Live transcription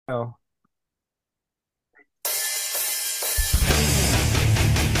Oh.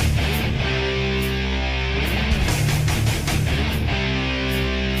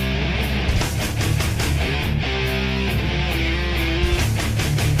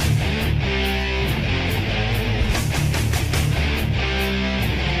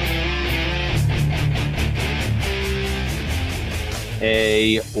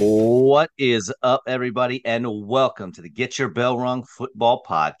 Hey, what is up, everybody, and welcome to the Get Your Bell Rung Football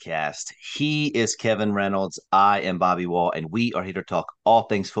Podcast. He is Kevin Reynolds. I am Bobby Wall, and we are here to talk all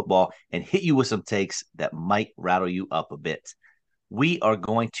things football and hit you with some takes that might rattle you up a bit. We are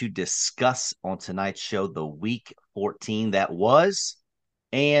going to discuss on tonight's show the Week 14 that was,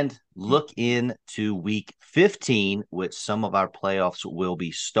 and look into Week 15, which some of our playoffs will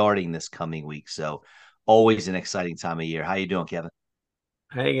be starting this coming week. So, always an exciting time of year. How you doing, Kevin?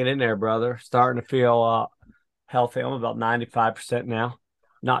 Hanging in there, brother. Starting to feel healthy. I'm about 95% now.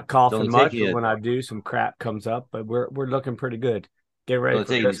 Not It's coughing only much, taking but you when I do, some crap comes up. But we're looking pretty good. Get It's ready only for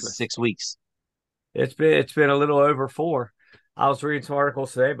taking you Christmas. 6 weeks. It's been a little over 4. I was reading some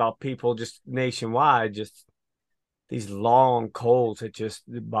articles today about people just nationwide, just these long colds that just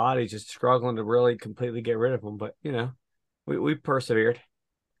the body just struggling to really completely get rid of them. But we persevered.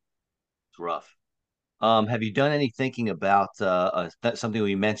 It's rough. Have you done any thinking about something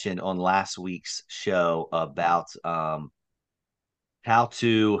we mentioned on last week's show about how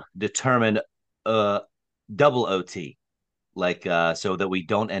to determine uh, double OT, like so that we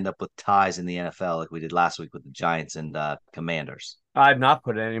don't end up with ties in the NFL like we did last week with the Giants and Commanders? I've not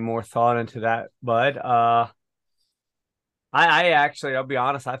put any more thought into that, but I actually, I'll be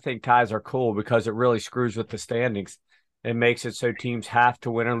honest, I think ties are cool because it really screws with the standings. It makes it so teams have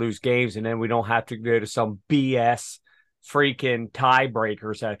to win or lose games, and then we don't have to go to some BS freaking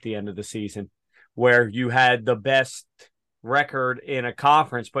tiebreakers at the end of the season where you had the best record in a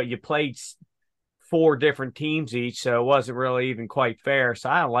conference, but you played 4 different teams each, so it wasn't really even quite fair. So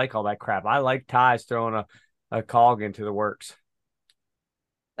I don't like all that crap. I like ties throwing a cog into the works.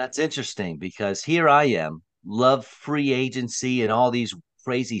 That's interesting because here I am, love free agency and all these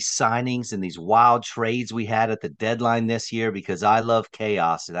crazy signings and these wild trades we had at the deadline this year because I love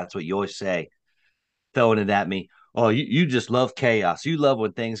chaos. And that's what you always say, throwing it at me. Oh, you just love chaos. You love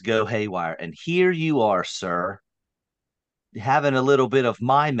when things go haywire. And here you are, sir, having a little bit of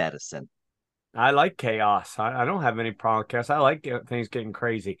my medicine. I like chaos. I don't have any problem with chaos. I like things getting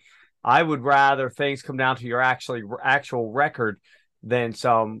crazy. I would rather things come down to your actual record than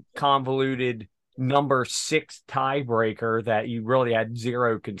some convoluted number 6 tiebreaker that you really had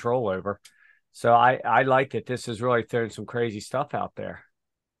zero control over. So I like it. This is really throwing some crazy stuff out there.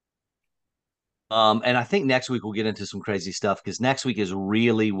 And I think next week we'll get into some crazy stuff because next week is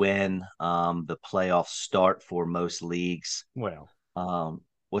really when the playoffs start for most leagues. Well,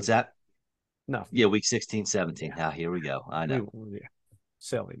 What's that? nothing. Yeah, week 16, 17. Yeah, Now here we go. I know. yeah.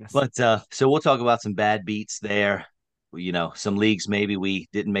 Silliness. But so we'll talk about some bad beats there. Some leagues maybe we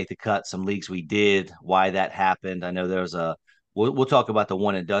didn't make the cut, some leagues we did, why that happened. I know there's a we'll talk about the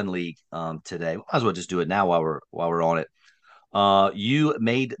one and done league today. Might as well just do it now while we're on it. You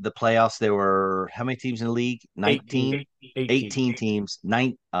made the playoffs. There were how many teams in the league? 18. 19, 18. 18 teams.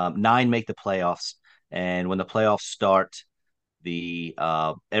 Nine make the playoffs. And when the playoffs start, the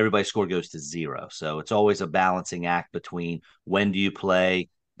everybody's score goes to zero. So it's always a balancing act between when do you play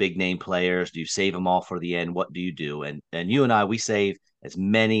big name players? Do you save them all for the end? What do you do? And you and I, we save as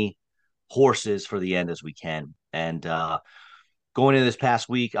many horses for the end as we can. And going into this past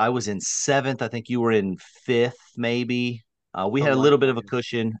week, I was in seventh. I think you were in fifth, maybe. We had a Something like little bit that. of a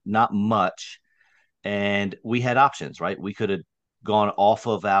cushion, not much, and we had options, right? We could have gone off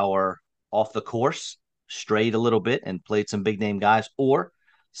the course, strayed a little bit, and played some big name guys, or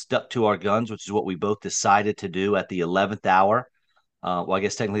stuck to our guns, which is what we both decided to do at the 11th hour. Well, I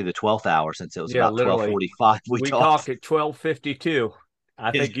guess technically the 12th hour, since it was Yeah, about literally. 12:45. We We talked. talked at 12:52.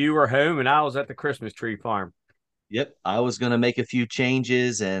 I think you were home and I was at the Christmas tree farm. Yep, I was going to make a few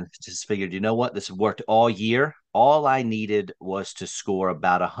changes and just figured, you know what, this worked all year. All I needed was to score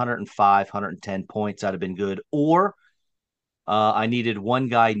about 105, 110 points. I'd have been good. Or I needed one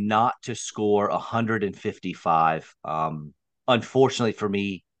guy not to score 155. Unfortunately for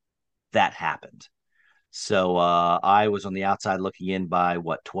me, that happened. So I was on the outside looking in by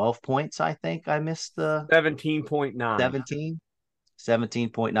what, 12 points? I think I missed the 17.9. 17.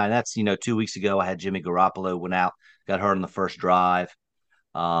 17.9. That's, 2 weeks ago. I had Jimmy Garoppolo went out, got hurt on the first drive.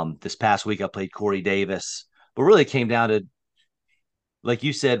 This past week, I played Corey Davis, but really came down to, like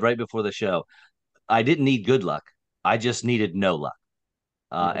you said right before the show, I didn't need good luck. I just needed no luck.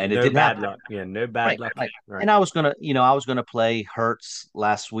 and it No didn't bad happen. luck. Yeah, no bad Right, luck. right. Right. And I was gonna play Hertz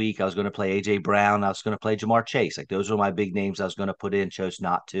last week. I was gonna play AJ Brown. I was gonna play Jamar Chase. Like those were my big names I was gonna put in. Chose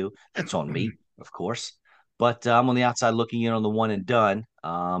not to. That's on me, of course. But I'm on the outside looking in on the one and done.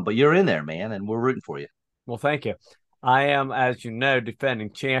 But you're in there, man, and we're rooting for you. Well, thank you. I am, as you know,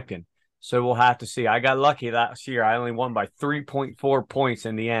 defending champion. So we'll have to see. I got lucky last year. I only won by 3.4 points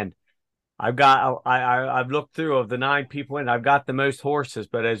in the end. I've looked through of the 9 people and I've got the most horses,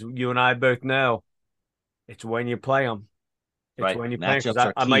 but as you and I both know, it's when you play them. It's Right. when you play them because Matchups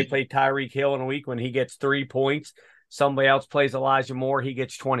are I might key. play Tyreek Hill in a week when he gets 3 points. Somebody else plays Elijah Moore, he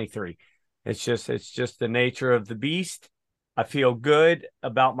gets 23. It's just the nature of the beast. I feel good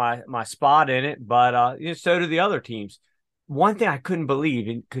about my spot in it, but so do the other teams. One thing I couldn't believe,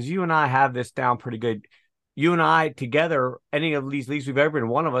 because you and I have this down pretty good. You and I together, any of these leagues we've ever been,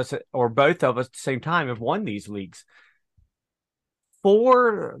 one of us or both of us at the same time have won these leagues.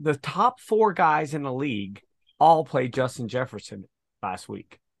 The top four guys in the league all played Justin Jefferson last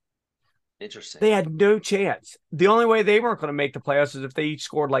week. Interesting. They had no chance. The only way they weren't going to make the playoffs is if they each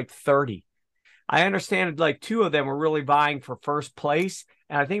scored like 30. I understand like two of them were really vying for first place.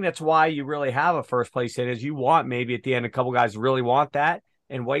 And I think that's why you really have a first place hit is you want maybe at the end a couple guys really want that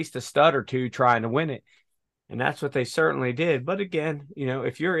and waste a stud or two trying to win it. And that's what they certainly did. But again,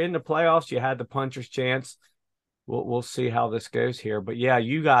 if you're in the playoffs, you had the puncher's chance. We'll see how this goes here. But yeah,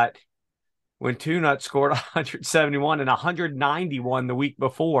 you got when Two Nuts scored 171 and 191 the week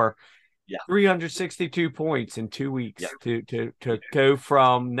before. Yeah. 362 points in 2 weeks Yeah. to go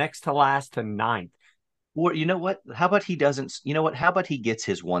from next to last to ninth. Or you know what? How about he doesn't? You know what? How about he gets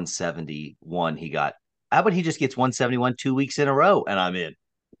his 171 he got? How about he just gets 171 2 weeks in a row and I'm in?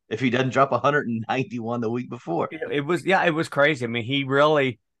 If he doesn't drop 191 the week before. It was crazy. I mean, he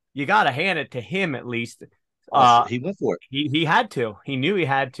really, you got to hand it to him at least. Oh, Uh, he went for it. he had to. He knew he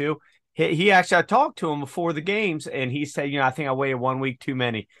had to. He actually, I talked to him before the games, and he said, I think I waited 1 week too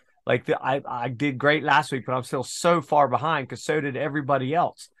many. I did great last week, but I'm still so far behind because so did everybody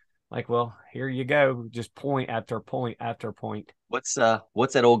else. Like, well, here you go, just point after point after point. What's that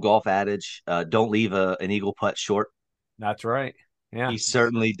old golf adage? Don't leave an eagle putt short. That's right. Yeah, He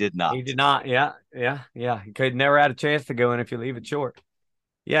certainly did not. he did not. Yeah, yeah, yeah. He could never had a chance to go in if you leave it short.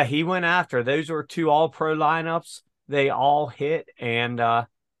 Yeah, he went after. Those were two all pro lineups. They all hit, and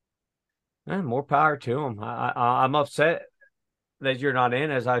more power to him. I'm upset that you're not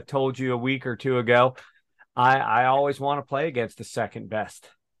in. As I told you a week or two ago, I always want to play against the second best.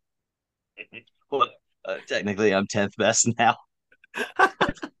 Well, technically, I'm 10th best now.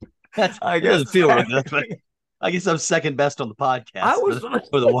 I It guess doesn't feel real good, but I guess I'm second best on the I podcast was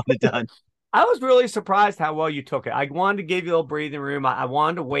for the one and done. I was really surprised how well you took it. I wanted to give you a little breathing room. I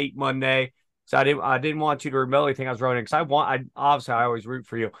wanted to wait Monday, so I didn't want you to remember anything I was running because I always root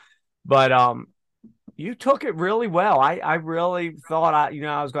for you, but you took it really well. I really thought I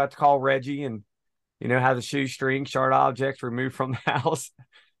was going to call Reggie and have the shoestring sharp objects removed from the house.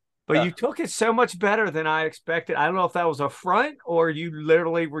 But Uh, you took it so much better than I expected. I don't know if that was a front or you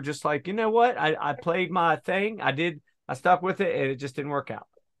literally were just like, you know what? I played my thing. I stuck with it and it just didn't work out.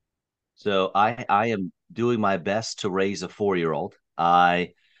 so I am doing my best to raise a 4-year-old.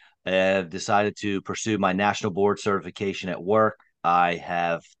 I have decided to pursue my national board certification at work. I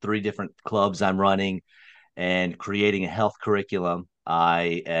have 3 different clubs I'm running and creating a health curriculum.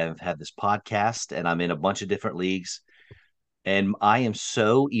 I have had this podcast and I'm in a bunch of different leagues. And I am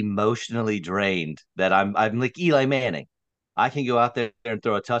so emotionally drained that I'm like Eli Manning. I can go out there and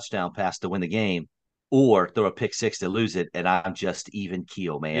throw a touchdown pass to win the game, or throw a pick six to lose it, and I'm just even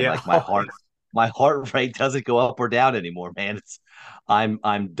keel, man. Yeah. Like my heart rate doesn't go up or down anymore, man.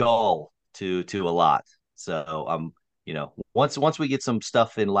 I'm dull to a lot. So once we get some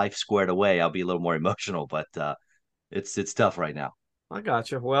stuff in life squared away, I'll be a little more emotional. But it's tough right now. I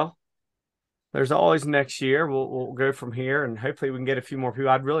got you. Well, there's always next year. We'll go from here, and hopefully we can get a few more people.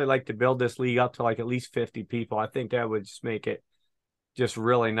 I'd really like to build this league up to like at least 50 people. I think that would just make it just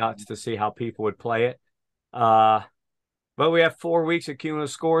really nuts to see how people would play it. Uh, but we have 4 weeks of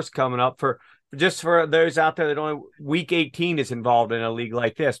cumulative scores coming up for those out there that only week 18 is involved in a league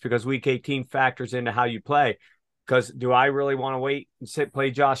like this because week 18 factors into how you play. Because do I really want to wait and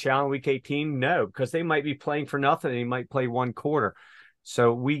play Josh Allen week 18? No, because they might be playing for nothing and he might play one quarter.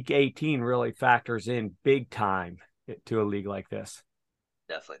 So week 18 really factors in big time to a league like this.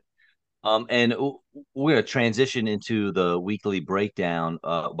 Definitely. And we're going to transition into the weekly breakdown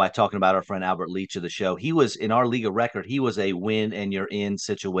by talking about our friend Albert Leach of the show. He was in our league of record. He was a win and you're in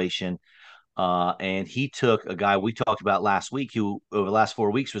situation. And he took a guy we talked about last week who over the last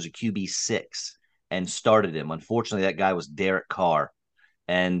 4 weeks was a QB6 and started him. Unfortunately, that guy was Derek Carr.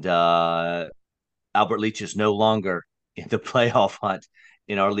 and Albert Leach is no longer in the playoff hunt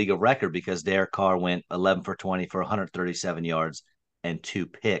in our league of record because Derek Carr went 11 for 20 for 137 yards and 2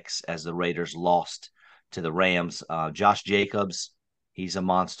 picks as the Raiders lost to the Rams. Josh Jacobs, he's a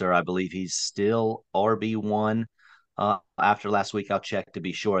monster. I believe he's still RB1 after last week. I'll check to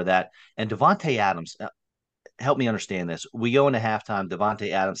be sure of that. And Devontae Adams, help me understand this. We go into halftime.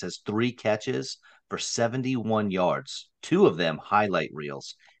 Devontae Adams has 3 catches for 71 yards, 2 of them highlight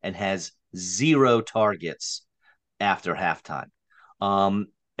reels, and has 0 targets after halftime.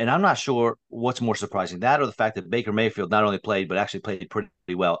 And I'm not sure what's more surprising, that or the fact that Baker Mayfield not only played, but actually played pretty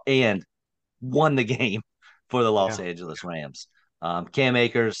well and won the game for the Los Yeah. Angeles Rams. Cam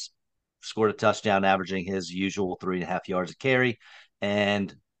Akers scored a touchdown, averaging his usual 3.5 yards a carry.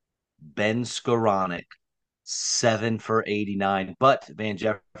 And Ben Skoranek, 7 for 89. But Van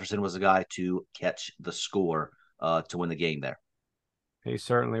Jefferson was the guy to catch the score to win the game there. He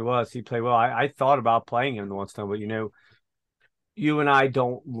certainly was. He played well. I thought about playing him the once time, but you and I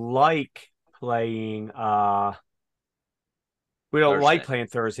don't like playing we don't like Thursday. playing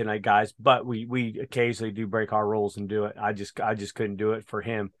Thursday night guys, but we occasionally do break our rules and do it. I just couldn't do it for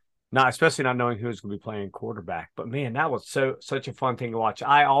him. Not especially not knowing who's going to be playing quarterback. But man, that was such a fun thing to watch.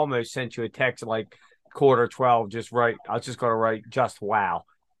 I almost sent you a text like quarter 12, just right. I was just going to write just wow,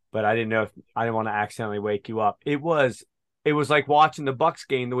 but I didn't know if I didn't want to accidentally wake you up. It was like watching the Bucks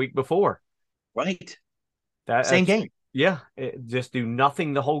game the week before. Right. Same That's game. yeah. Just do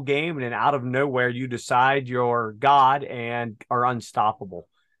nothing the whole game, and then out of nowhere, you decide you're God and are unstoppable.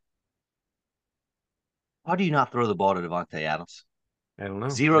 How do you not throw the ball to Devontae Adams? I don't know.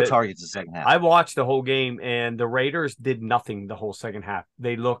 0 targets in the second half. I watched the whole game, and the Raiders did nothing the whole second half.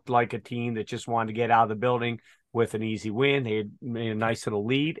 They looked like a team that just wanted to get out of the building with an easy win. They had made a nice little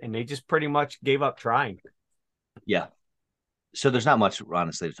lead, and they just pretty much gave up trying. Yeah. So there's not much,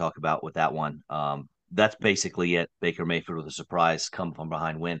 honestly, to talk about with that one. That's basically it. Baker Mayfield with a surprise come from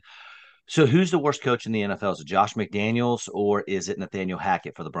behind win. So who's the worst coach in the NFL? Is it Josh McDaniels or is it Nathaniel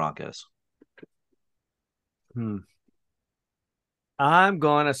Hackett for the Broncos? Hmm. I'm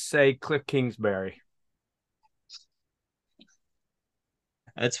going to say Cliff Kingsbury.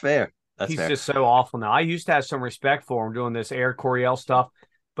 That's fair. That's He's fair. just so awful now. I used to have some respect for him doing this Air Coryell stuff,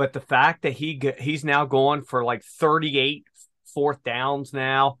 but the fact that he's now going for like 38 fourth downs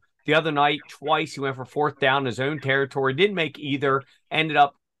now. The other night, twice he went for fourth down in his own territory. Didn't make either. Ended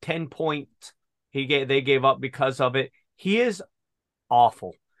up 10 points. They gave up because of it. He is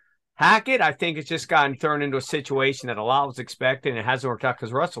awful. Hackett, I think, has just gotten thrown into a situation that a lot was expected and it hasn't worked out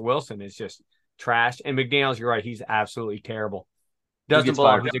because Russell Wilson is just trash. And McDaniels, you're right, he's absolutely terrible. Who Doesn't gets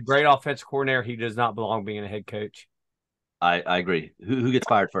belong. fired He's a first? great offensive coordinator. He does not belong being a head coach. I agree. Who gets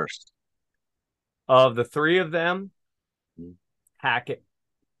fired first? Of the three of them, Hackett.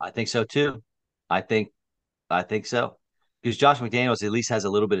 I think so too. I think I think so. Because Josh McDaniels at least has a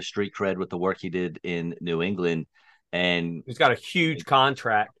little bit of street cred with the work he did in New England. And He's got a huge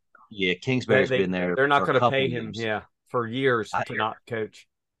contract. yeah, They, Kingsbury's they been there they're not for a going to couple pay him, years. yeah, for years I to not coach.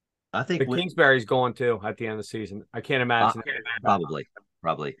 I think But Kingsbury's going to at the end of the season. I can't uh, imagine.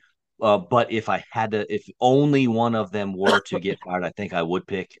 probably. But if I had to, if only one of them were to get fired, I think I would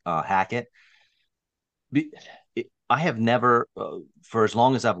pick Hackett. I have never, for as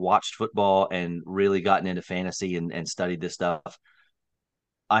long as I've watched football and really gotten into fantasy and studied this stuff,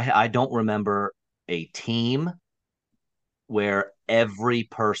 I don't remember a team where every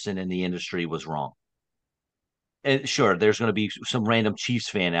person in the industry was wrong. And sure, there's going to be some random Chiefs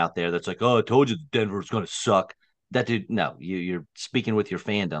fan out there that's like, "Oh, I told you Denver's going to suck." That dude, no, you're speaking with your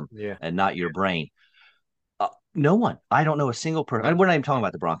fandom Yeah. and not your brain. No one. I don't know a single person. We're not even talking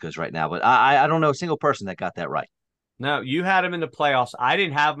about the Broncos right now, but I don't know a single person that got that right. No, you had him in the playoffs. I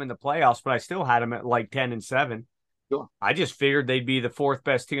didn't have him in the playoffs, but I still had him at like 10-7. Sure. I just figured they'd be the fourth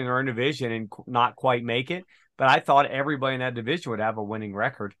best team in their own division and not quite make it. But I thought everybody in that division would have a winning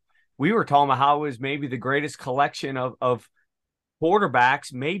record. We were talking about how it was maybe the greatest collection of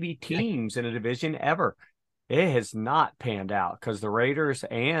quarterbacks, maybe teams in a division ever. It has not panned out because the Raiders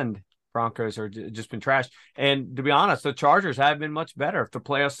and Broncos are just been trash. And to be honest, the Chargers have been much better. If the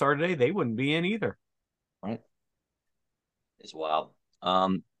playoffs started today, they wouldn't be in either. Right. As well.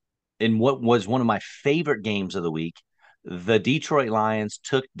 In what was one of my favorite games of the week, the Detroit Lions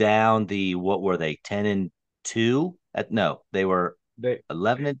took down the what were they 10-2? No, they were They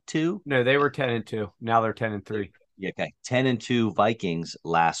 11-2. No, they were 10-2. Now they're 10-3. Yeah, okay, 10-2 Vikings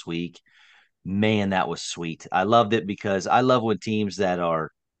last week. Man, that was sweet. I loved it because I love when teams that are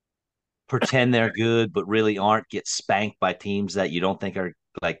pretend they're good but really aren't get spanked by teams that you don't think are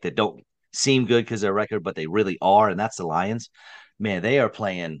like that don't seem good because they're record, but they really are, and that's the Lions. man, they are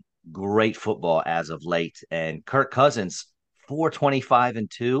playing great football as of late. And Kirk Cousins,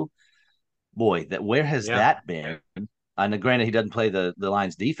 425-2. Boy, that where has Yeah. that been? And granted, he doesn't play the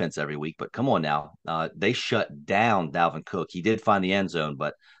Lions defense every week, but come on now. They shut down Dalvin Cook. He did find the end zone,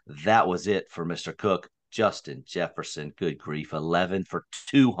 but that was it for Mr. Cook. Justin Jefferson, good grief, 11 for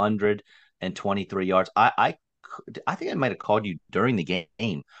 223 yards. I think I might have called you during the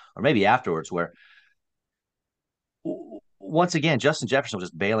game or maybe afterwards, where once again Justin Jefferson was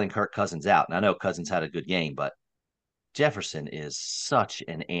just bailing Kirk Cousins out. And I know Cousins had a good game, but Jefferson is such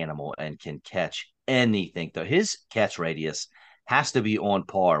an animal and can catch anything. Though his catch radius has to be on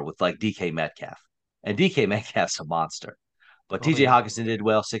par with like DK Metcalf, and DK Metcalf's a monster. But Oh TJ yeah. Hawkinson did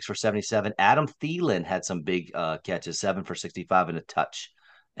well, 6 for 77. Adam Thielen had some big catches, 7 for 65 and a touch.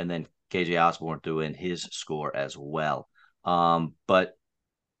 And then KJ Osborne threw in his score as well. But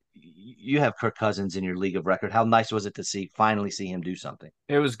you have Kirk Cousins in your league of record. How nice was it to finally see him do something?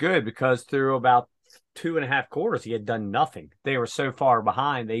 It was good because through about 2.5 quarters, he had done nothing. They were so far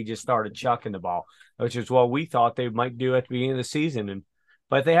behind, they just started chucking the ball, which is what we thought they might do at the beginning of the season.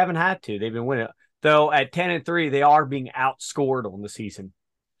 But they haven't had to. They've been winning. Though at 10-3, they are being outscored on the season.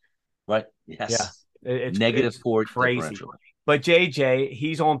 Right? Yeah, Yes. it's -4 crazy. differential. But JJ,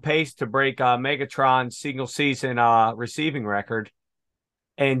 he's on pace to break Megatron's single season receiving record.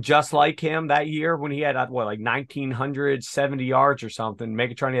 And just like him that year when he had like 1,970 yards or something,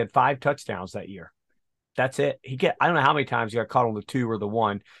 Megatron, he had 5 touchdowns that year. That's it. I don't know how many times he got caught on the 2 or the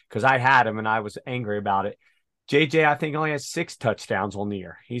 1 because I had him and I was angry about it. JJ, I think, only has 6 touchdowns on the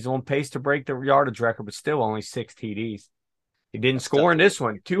year. He's on pace to break the yardage record, but still only 6 TDs. He didn't That's tough score in to this do.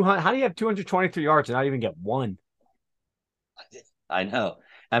 one. 200. How do you have 223 yards and not even get one? I know.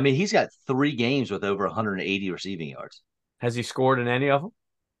 I mean, he's got 3 games with over 180 receiving yards. Has he scored in any of them?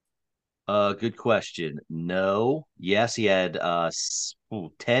 Good question. No. Yes, he had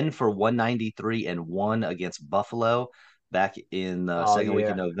 10 for 193 and one against Buffalo back in the Oh second week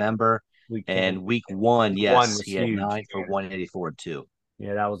of yeah, November. week 10. And week one, Week 1 yes, was he had huge. 9 for 184 and two.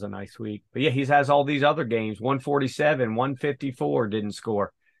 Yeah, that was a nice week. But yeah, he has all these other games. 147, 154 didn't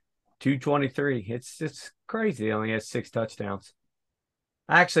score. 223. It's crazy. He only has 6 touchdowns.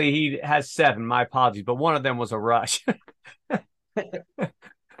 Actually, he has 7. My apologies, but one of them was a rush.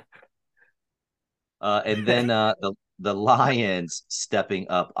 And then the Lions stepping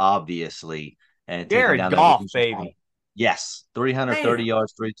up, obviously, and taking Jared down that Goff, losing strong. baby. Yes, 330 Man,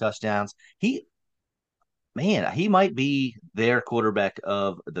 yards, 3 touchdowns. He might be their quarterback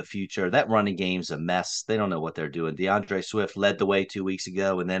of the future. That running game's a mess. They don't know what they're doing. DeAndre Swift led the way 2 weeks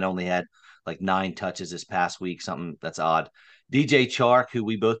ago and then only had like 9 touches this past week. Something that's odd. DJ Chark, who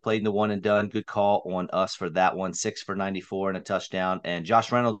we both played in the one and done, good call on us for that one. 6 for 94 and a touchdown. And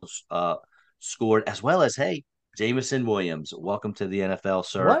Josh Reynolds scored, as well as, hey, Jameson Williams. Welcome to the NFL,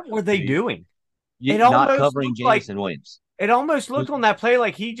 sir. what were they doing? It Not almost covering looked like Jameson Williams. it almost looked on that play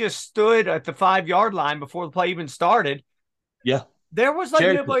like he just stood at the 5 yard line before the play even started. Yeah. There was like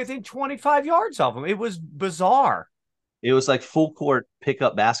Cherry nobody within 25 yards of him. It was bizarre. It was like full court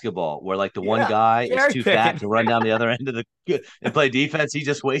pickup basketball where like the one Yeah, guy is cherry too fat picking. to run down the other end of the and play defense. He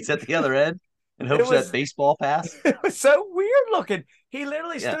just waits at the other end and It hopes for that was baseball pass. it was so weird looking. He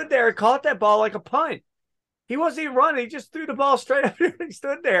literally Yeah. stood there and caught that ball like a punt. He wasn't even running. He just threw the ball straight up here. He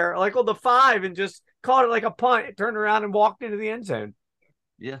stood there like on the 5 and just caught it like a punt. Turned around and walked into the end zone.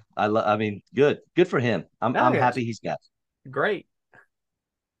 Yeah. I mean, good for him. No, I'm it's happy he's got. great.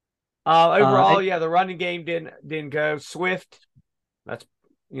 And Overall, yeah, the running game didn't go. Swift, that's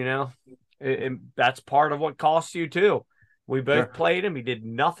you know, that's part of what costs you too. We both sure. played him. He did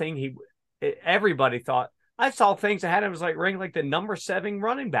nothing. Everybody thought I saw things that had him was like ranked like the number 7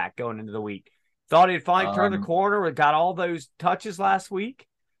 running back going into the week. Thought he'd finally turned the Um, corner. Got all those touches last week.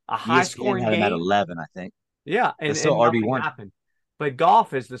 A high ESPN scoring had him at game. 11, I think. Yeah, That's still and nothing RB1. happened. But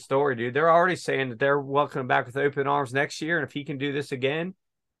Goff is the story, dude. They're already saying that they're welcoming back with open arms next year, and if he can do this again,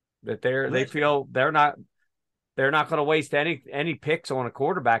 that they Good. feel they're not going to waste any picks on a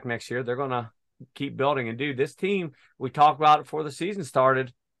quarterback next year. They're going to keep building. And dude, this team, we talked about it before the season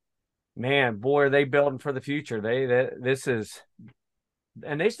started. Man, boy, are they building for the future. This is,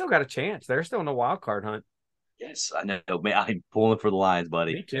 and they still got a chance. They're still in the wild card hunt. Yes, I know, man. I'm pulling for the Lions,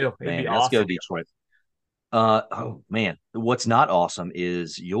 buddy. Me too. It'd be Man, let's go awesome. Detroit. Oh man, what's not awesome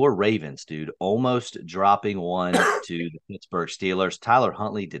is your Ravens, dude, almost dropping one to the Pittsburgh Steelers. Tyler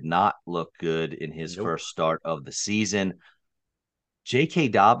Huntley did not look good in his Nope. first start of the season. J.K.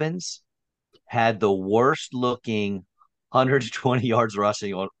 Dobbins had the worst looking 120 yards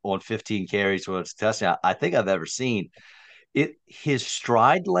rushing on 15 carries for a touchdown I think I've ever seen. His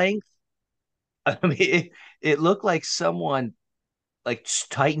stride length, I mean, it looked like someone like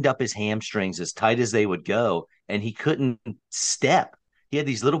tightened up his hamstrings as tight as they would go, and he couldn't step. He had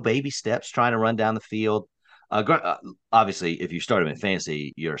these little baby steps trying to run down the field. Obviously, if you start him in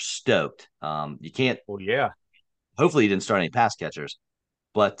fantasy, you're stoked. You can't. Well, yeah. Hopefully, you didn't start any pass catchers,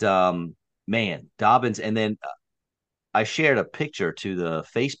 but man, Dobbins. And then I shared a picture to the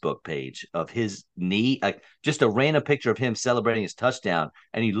Facebook page of his knee, like just a random picture of him celebrating his touchdown.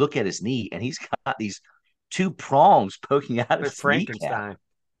 And you look at his knee, and he's got these two prongs poking out of Like his kneecap. Frankenstein.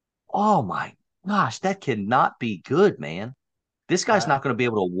 Oh my gosh, that cannot be good, man. This guy's Uh, not going to be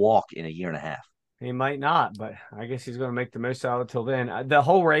able to walk in a year and a half. he might not, but I guess he's going to make the most out of it till then. The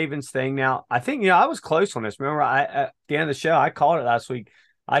whole Ravens thing now, I think, I was close on this. Remember, at the end of the show, I called it last week.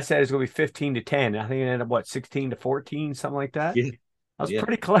 I said it's going to be 15-10. I think it ended up, 16-14, something like that. Yeah, I was yeah,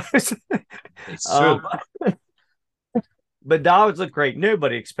 pretty close. it's true. um, but Dobbins looked great.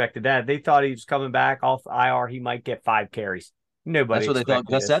 Nobody expected that. They thought he was coming back off IR. He might get 5 carries. That's Nobody what they thought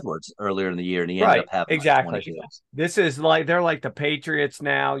expected Gus this. Edwards earlier in the year, and he ended Right, up having like 20 exactly. kills. This is like they're like the Patriots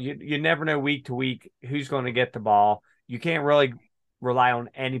now. You never know week to week who's going to get the ball. You can't really rely on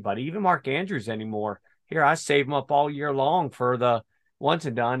anybody, even Mark Andrews anymore. Here, I save him up all year long for the once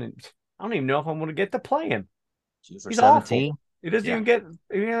and done, and I don't even know if I'm going to get to play him. 2 for He's awful. 17. He doesn't Yeah. even get.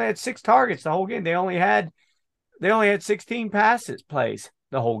 He only had 6 targets the whole game. They only had 16 passes plays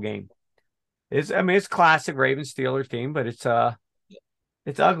the whole game. It's classic Ravens Steelers team, but it's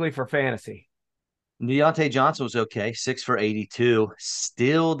ugly for fantasy. Deontay Johnson was okay, 6 for 82.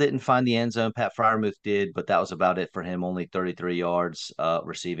 Still didn't find the end zone. Pat Fryermuth did, but that was about it for him. Only 33 yards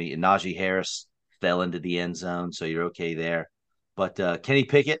receiving. And Najee Harris fell into the end zone, so you're okay there. But Kenny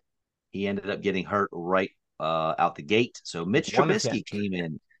Pickett, he ended up getting hurt right out the gate. So Mitch One Trubisky attempt. came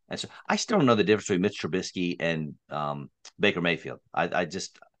in. And so I still don't know the difference between Mitch Trubisky and Baker Mayfield.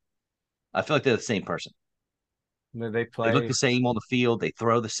 I feel like they're the same person. They They look play. the same on the field. They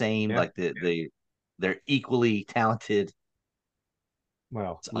throw the same. Yeah. Like they're equally talented.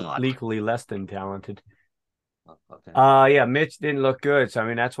 Well, It's odd. equally less than talented. Okay. Yeah, Mitch didn't look good. So I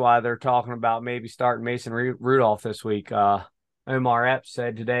mean, that's why they're talking about maybe starting Mason Rudolph this week. Omar Epps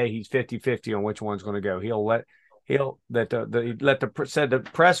said today he's 50-50 on which one's going to go. He'll let the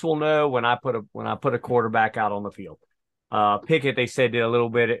press will know when I put a quarterback out on the field. Pickett, they said, did a little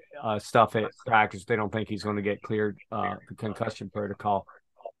bit of stuff at practice. They don't think he's going to get cleared the concussion protocol.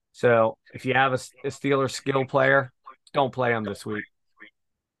 So if you have a Steelers skill player, don't play him this week.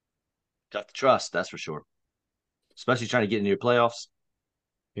 Got the trust, that's for sure. Especially trying to get into your playoffs.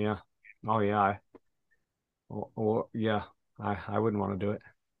 Yeah. Oh yeah. Yeah. I wouldn't want to do it.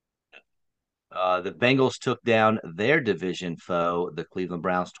 The Bengals took down their division foe, the Cleveland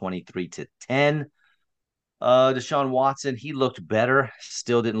Browns, 23-10. Deshaun Watson, he looked better.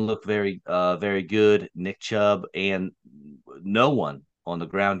 Still didn't look very good. Nick Chubb and no one on the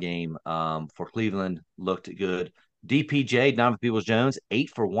ground game for Cleveland looked good. DPJ, Donovan Peoples-Jones,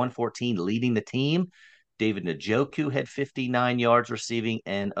 8 for 114, leading the team. David Njoku had 59 yards receiving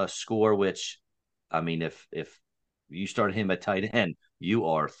and a score, which, I mean, if you start him at tight end, you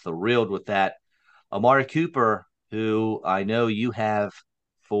are thrilled with that. Amari Cooper, who I know you have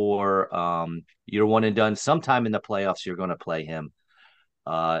for your one and done. Sometime in the playoffs, you're going to play him.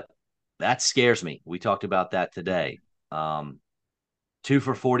 That scares me. We talked about that today. 2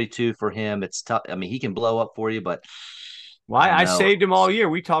 for 42 for him. It's tough. I mean, he can blow up for you, but Well, I don't I know. saved him all year.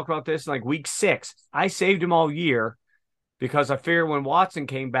 We talked about this in like week 6. I saved him all year because I fear when Watson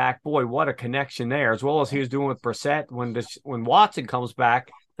came back, boy, what a connection there, as well as he was doing with Brissett. When Watson comes back,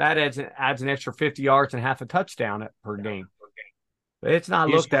 that adds an extra 50 yards and half a touchdown per game. But it's not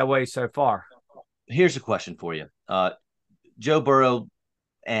Here's looked that way so far. here's a question for you. Joe Burrow,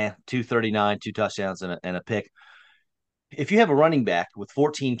 239, 2 touchdowns and a pick. If you have a running back with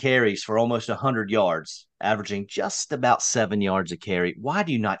 14 carries for almost 100 yards, averaging just about 7 yards a carry, why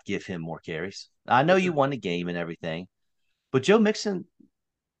do you not give him more carries? I know you won the game and everything, but Joe Mixon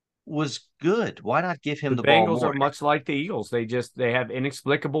was good. Why not give him The the ball Bengals are more? much like the Eagles. They have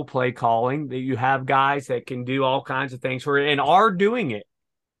inexplicable play calling. That you have guys that can do all kinds of things for it and are doing it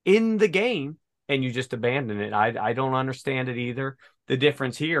in the game, and you just abandon it. I don't understand it either. The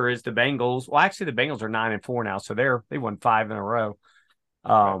difference here is the Bengals. Well, actually, the Bengals are 9-4 now, so they won 5 in a row.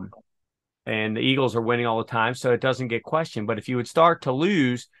 And the Eagles are winning all the time, so it doesn't get questioned. But if you would start to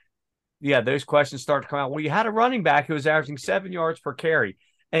lose, yeah, those questions start to come out. Well, you had a running back who was averaging 7 yards per carry,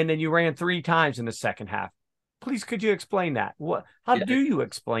 and then you ran 3 times in the second half. Please, could you explain that? How Yeah, do you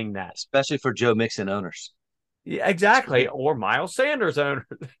explain that? especially for Joe Mixon owners. Yeah, It's exactly. great. Or Miles Sanders owner.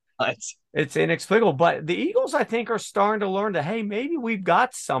 It's inexplicable. But the Eagles, I think, are starting to learn that, hey, maybe we've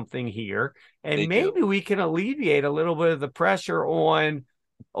got something here, and They do. maybe we can alleviate a little bit of the pressure on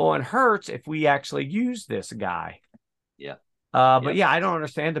Hurts if we actually use this guy. Yeah. But Yep. yeah, I don't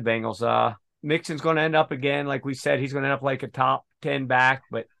understand the Bengals. Mixon's going to end up again, like we said, he's going to end up like a top 10 back,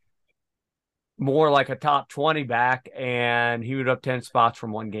 but more like a top 20 back, and he would up 10 spots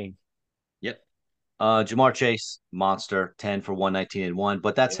from one game. Yep. Jamar Chase, monster, 10 for 119 and one,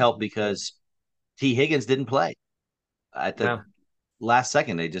 but that's Yeah. helped because T. Higgins didn't play at the No, last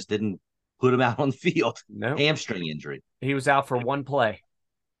second. They just didn't put him out on the field. no, Hamstring injury. he was out for one play.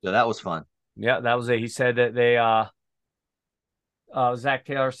 So that was fun. Yeah, that was it. He said that Zach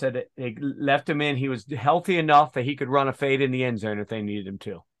Taylor said that they left him in. He was healthy enough that he could run a fade in the end zone if they needed him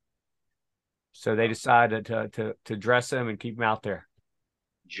to. So they decided to dress him and keep him out there.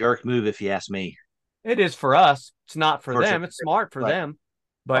 Jerk move, if you ask me. It is for us. It's not for For sure. them. It's smart for Right. them. Oh,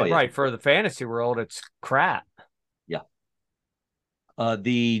 But yeah. right, for the fantasy world, it's crap. Yeah.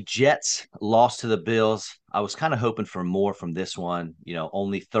 The Jets lost to the Bills. I was kind of hoping for more from this one.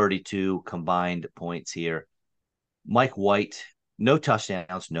 Only 32 combined points here. Mike White, no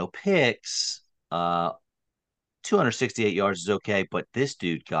touchdowns, no picks. 268 yards is okay, but this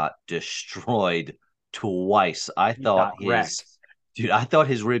dude got destroyed twice. He got wrecked. I thought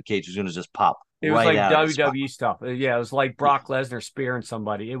his rib cage was going to just pop It was right like out of his spine. WWE stuff. Yeah, it was like Yeah. Brock Lesnar spearing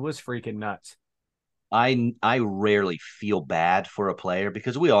somebody. It was freaking nuts. I rarely feel bad for a player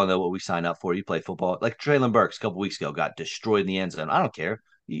because we all know what we sign up for. You play football, like Traylon Burks a couple weeks ago got destroyed in the end zone. I don't care.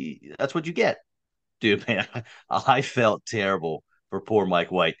 That's what you get, dude. Man, I felt terrible for poor Mike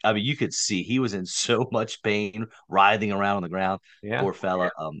White. I mean, you could see he was in so much pain, writhing around on the ground. Yeah, Poor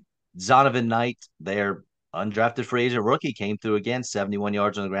fella. Zonovan Knight, their undrafted free agent rookie, came through again, 71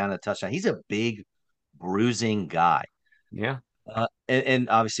 yards on the ground, and a touchdown. He's a big, bruising guy. yeah, And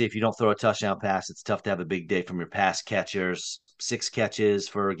obviously, if you don't throw a touchdown pass, it's tough to have a big day from your pass catchers. 6 catches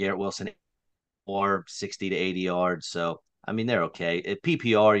for Garrett Wilson, or 60 to 80 yards. So, I mean, they're okay. At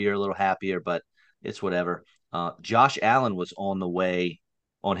PPR, you're a little happier, but it's whatever. Josh Allen was on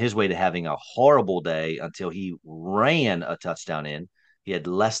his way to having a horrible day until he ran a touchdown in. He had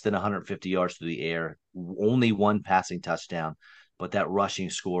less than 150 yards through the air, only one passing touchdown, but that rushing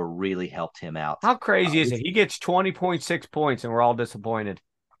score really helped him out. how crazy is it? He gets 20.6 points, and we're all disappointed.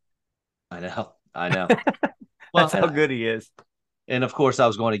 I know. I know. That's Well, how good he is. and of course, I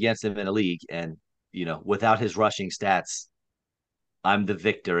was going against him in a league, and without his rushing stats, I'm the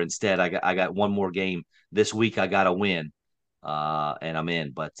victor. Instead, I got one more game this week. I got to win, and I'm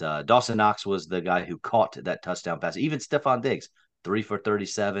in. But Dawson Knox was the guy who caught that touchdown pass. Even Stephon Diggs, 3 for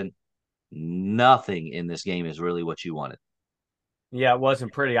 37. Nothing in this game is really what you wanted. Yeah, it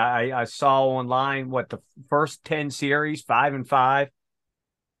wasn't pretty. I saw online what the first 10 series, 5-5.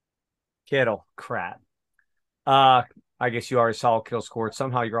 Kittle, crap. I guess you already saw kill scored.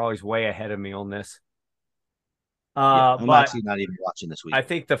 Somehow you're always way ahead of me on this. Yeah, I'm But actually not even watching this week. I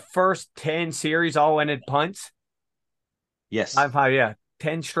think the first 10 series all ended punts. Yes, 5-5, yeah.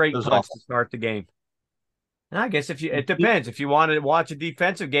 10 it straight was punts to awful. start the game. And I guess it depends. If you wanted to watch a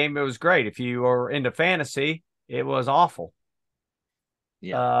defensive game, it was great. If you were into fantasy, it was awful.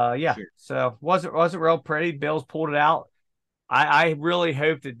 Yeah, Yeah. sure. So wasn't real pretty. Bills pulled it out. I really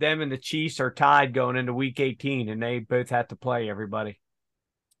hope that them and the Chiefs are tied going into week 18 and they both have to play everybody.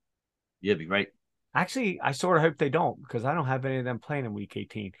 Yeah, it'd be great. Actually, I sort of hope they don't because I don't have any of them playing in week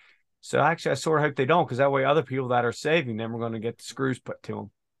 18. So actually, I sort of hope they don't because that way other people that are saving them are going to get the screws put to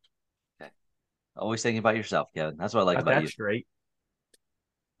them. Okay. Always thinking about yourself, Kevin. That's what I like Got about that you. straight.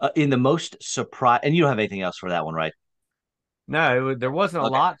 In the most surprise, and you don't have anything else for that one, right? No, there wasn't a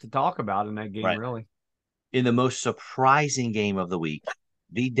Okay. lot to talk about in that game, Right. really. In the most surprising game of the week,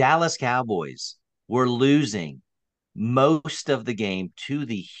 the Dallas Cowboys were losing most of the game to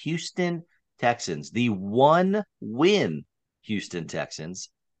the Houston Texans. The one win Houston Texans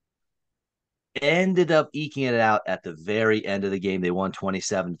ended up eking it out at the very end of the game. They won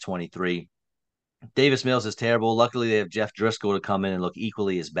 27-23. Davis Mills is terrible. Luckily, they have Jeff Driscoll to come in and look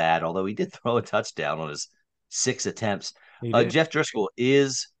equally as bad, although he did throw a touchdown on his 6 attempts. He did. Jeff Driscoll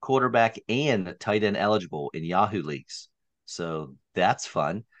is quarterback and tight end eligible in Yahoo leagues. So that's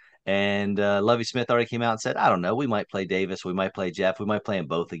fun. And Lovie Smith already came out and said, I don't know. We might play Davis. We might play Jeff. We might play them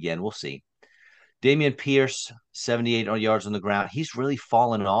both again. We'll see. Damian Pierce, 78 yards on the ground. He's really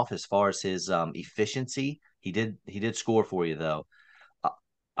fallen off as far as his efficiency. He did score for you, though.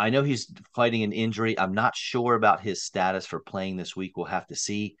 I know he's fighting an injury. I'm not sure about his status for playing this week. We'll have to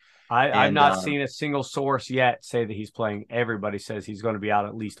see. I've And not seen a single source yet say that he's playing. Everybody says he's going to be out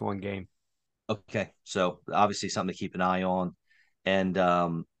at least one game. okay, so obviously something to keep an eye on. And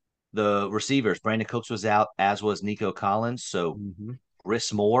the receivers, Brandon Cooks was out, as was Nico Collins. So Mm-hmm.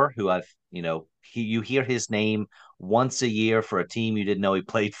 Chris Moore, who you hear his name once a year for a team you didn't know he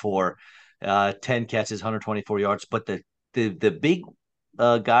played for, 10 catches, 124 yards. But the big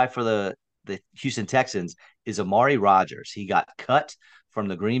guy for the Houston Texans is Amari Rodgers. He got cut from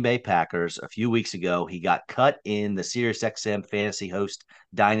the Green Bay Packers a few weeks ago. He got cut in the SiriusXM Fantasy Host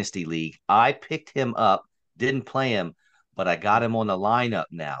Dynasty League. I picked him up, didn't play him, but I got him on the lineup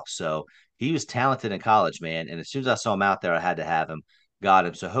now. So he was talented in college, man. And as soon as I saw him out there, I had to have him. Got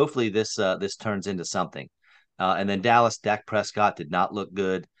him. So hopefully this turns into something. And then Dallas, Dak Prescott did not look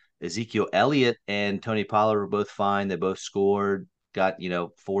good. Ezekiel Elliott and Tony Pollard were both fine. They both scored, got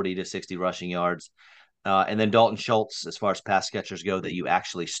 40 to 60 rushing yards. And then Dalton Schultz, as far as pass catchers go, that you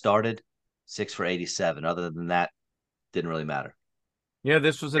actually started, 6 for 87. Other than that, didn't really matter. Yeah,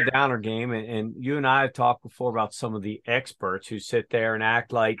 this was a downer game, and you and I have talked before about some of the experts who sit there and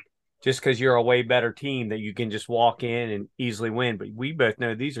act like just because you're a way better team that you can just walk in and easily win. But we both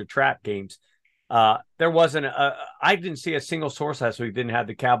know these are trap games. There wasn't I didn't see a single source last week didn't have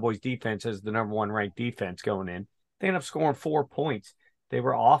the Cowboys defense as the number one ranked defense going in. They ended up scoring 4 points. They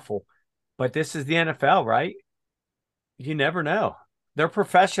were awful. But this is the NFL, right? You never know. They're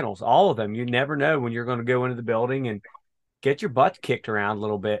professionals, all of them. You never know when you're going to go into the building and get your butt kicked around a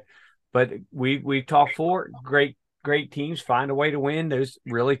little bit. But we talk for great teams find a way to win those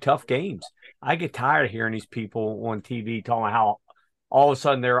really tough games. I get tired of hearing these people on TV talking about how all of a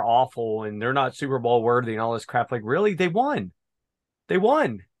sudden they're awful and they're not Super Bowl worthy and all this crap. Like, really? They won. They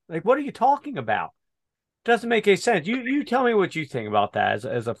won. Like, what are you talking about? Doesn't make any sense. You tell me what you think about that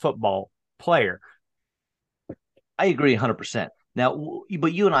as a football player. I agree 100%. Now,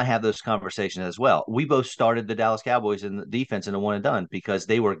 but you and I have those conversations as well. We both started the Dallas Cowboys in the defense in a one and done because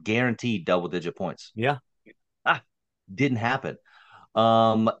they were guaranteed double-digit points. Yeah. Didn't happen.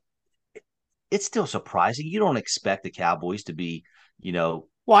 Um, it's still surprising. You don't expect the Cowboys to be, Well,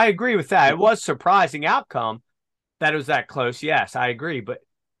 I agree with that. It was surprising outcome that it was that close. Yes, I agree, but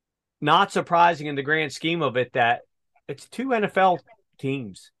not surprising in the grand scheme of it that it's two NFL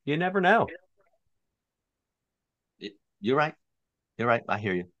teams. You never know. You're right. You're right. I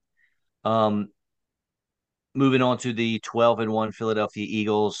hear you. Um, moving on to the 12-1 Philadelphia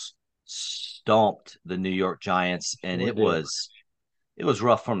Eagles stomped the New York Giants, and Sure it did. was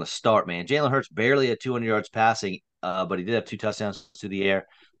rough from the start, man. Jalen Hurts barely had 200 yards passing, but he did have 2 touchdowns to the air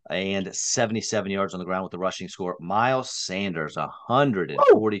and 77 yards on the ground with the rushing score. Miles Sanders, Woo!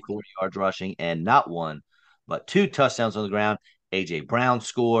 144 yards rushing and not one, but 2 touchdowns on the ground. A.J. Brown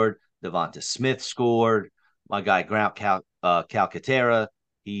scored. Devonta Smith scored. My guy, Calcaterra,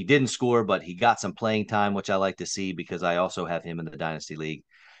 he didn't score, but he got some playing time, which I like to see because I also have him in the Dynasty League.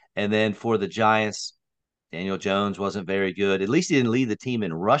 And then for the Giants, Daniel Jones wasn't very good. At least he didn't lead the team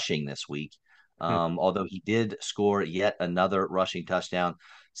in rushing this week, although he did score yet another rushing touchdown.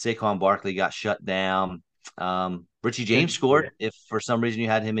 Saquon Barkley got shut down. Richie James Yeah. scored if for some reason you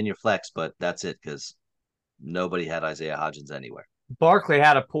had him in your flex, but that's it because nobody had Isaiah Hodgins anywhere. Barkley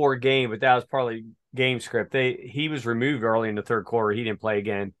had a poor game, but that was probably game script. He was removed early in the third quarter. He didn't play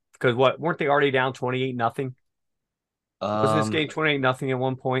again because what weren't they already down 28-0? Wasn't this Um, game 28-0 at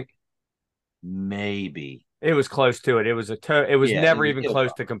one point? maybe. It was close to it. It was Yeah, never even it was close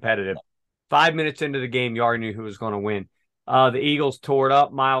rough. to competitive. 5 minutes into the game, you already knew who was going to win. The Eagles tore it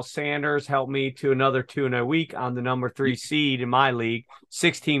up. Miles Sanders helped me to another 2-0 week. I'm the number 3 seed in my league.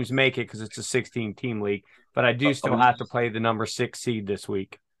 6 teams make it because it's a 16-team league, but I do Are still you have to play the number 6 seed this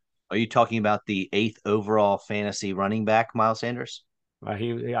week. are you talking about the eighth overall fantasy running back, Miles Sanders?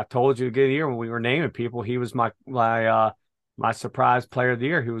 I told you a good year when we were naming people. He was my surprise player of the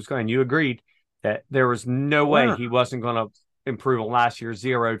year. Who was going? You agreed that there was no way Sure. he wasn't going to improve on last year's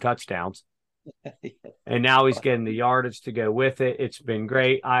 0 touchdowns. And now he's getting the yardage to go with it. It's been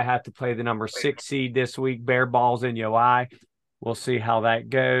great. I have to play the number 6 seed this week. Bear balls in your eye. We'll see how that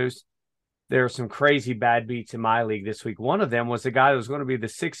goes. There are some crazy bad beats in my league this week. One of them was the guy that was going to be the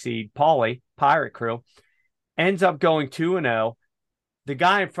 6 seed, Paulie, Pirate Crew, ends up going 2-0. The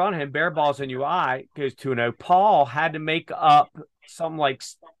guy in front of him, Bear balls in your eye, goes 2-0. Paul had to make up some like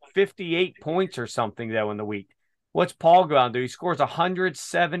 58 points or something, though, in the week. What's Paul go out and do? He scores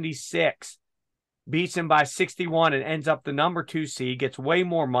 176, beats him by 61, and ends up the number 2 seed, gets way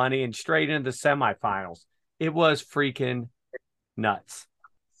more money, and straight into the semifinals. It was freaking nuts.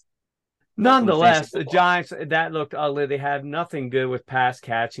 Welcome to fantasy Nonetheless, the football. Giants, that looked ugly. They had nothing good with pass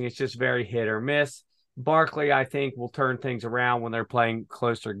catching. It's just very hit or miss. Barkley, I think, will turn things around when they're playing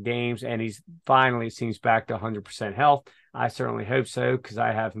closer games, and he's finally seems back to 100% health. I certainly hope so because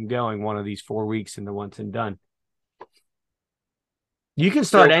I have him going one of these 4 weeks in the once and done. You can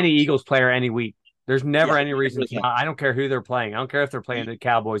start So any Eagles player any week. There's never yeah, any you reason really to can. not. I don't care who they're playing. I don't care if they're playing E- the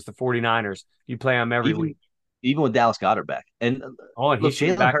Cowboys, the 49ers. You play them every Even week. even with Dallas Goddard back, and Oh, and he look, should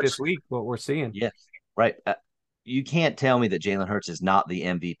be Jalen back this Hurts. week, what we're seeing. Yeah, right. You can't tell me that Jalen Hurts is not the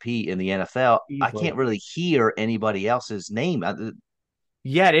MVP in the NFL. I can't Easily. really hear anybody else's name.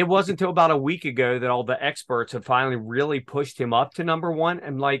 Yet it wasn't until about a week ago that all the experts have finally really pushed him up to number one.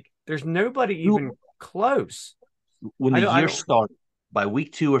 And like, there's nobody Who, even close. when the I year don't. started, by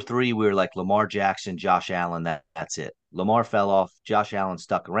week 2 or 3, we were like Lamar Jackson, Josh Allen. That's it. Lamar fell off. Josh Allen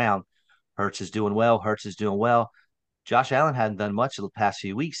stuck around. Hurts is doing well. Hurts is doing well. Josh Allen hadn't done much the past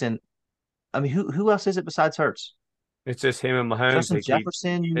few weeks, and I mean, who else is it besides Hurts? It's just him and Mahomes. Justin They keep.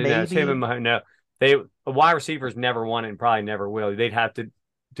 Jefferson, And it's him maybe. and Mahomes. No, they wide receivers never won it and probably never will. They'd have to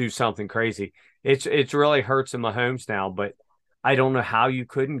do something crazy. It's really Hurts and Mahomes now, but I don't know how you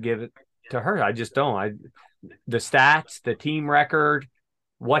couldn't give it to her. I just don't. The stats, the team record,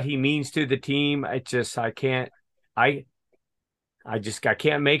 what he means to the team. I can't. I I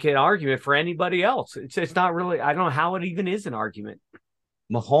can't make an argument for anybody else. It's not really. I don't know how it even is an argument.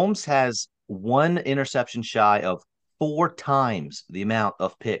 Mahomes has one interception shy of 4 times the amount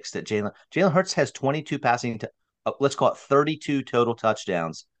of picks that Jalen Hurts has 22 passing. Let's call it 32 total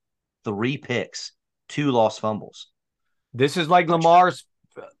touchdowns, 3 picks, 2 lost fumbles. This is like Lamar's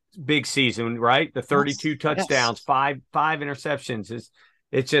big season, right? The Yes, 32 yes. touchdowns, five interceptions.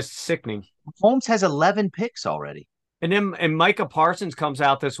 It's just sickening. Mahomes has 11 picks already. And Micah Parsons comes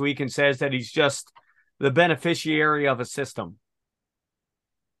out this week and says that he's just the beneficiary of a system.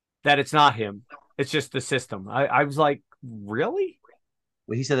 That it's not him. It's just the system. I was like, really?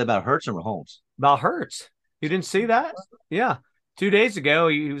 Well, he said that about Hurts and Mahomes. About Hurts. You didn't see that? Yeah. 2 days ago,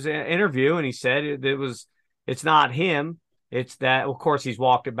 he was in an interview and he said it's not him. It's that, of course, he's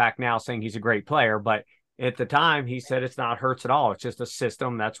walked it back now saying he's a great player, but at the time he said it's not Hurts at all. It's just a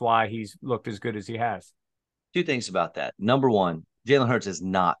system. That's why he's looked as good as he has. 2 things about that. Number one, Jalen Hurts is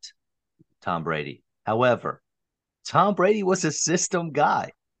not Tom Brady. However, Tom Brady was a system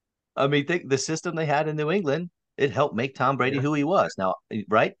guy. I mean, think the system they had in New England, it helped make Tom Brady Yeah. who he was. Now,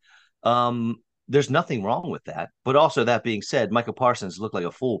 right? There's nothing wrong with that. But also that being said, Michael Parsons looked like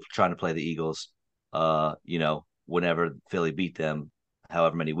a fool trying to play the Eagles. Whenever Philly beat them,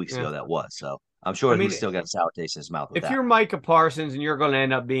 however many weeks Yeah. ago that was. So I'm I sure he's mean, still got a sour taste in his mouth with if that. you're Micah Parsons and you're going to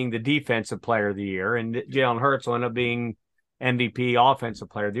end up being the defensive player of the year, and Jalen Hurts will end up being MVP offensive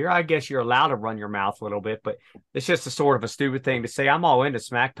player of the year, I guess you're allowed to run your mouth a little bit, but it's just a sort of a stupid thing to say. I'm all into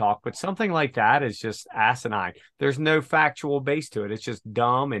smack talk, but something like that is just asinine. There's no factual base to it. It's just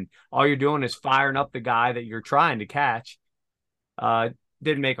dumb, and all you're doing is firing up the guy that you're trying to catch. Uh,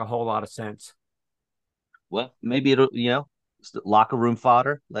 didn't make a whole lot of sense. Well, maybe it'll it's the locker room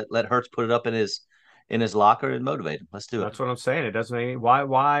fodder. Let Hurts put it up in his locker and motivate him. Let's do it. That's what I'm saying. It doesn't make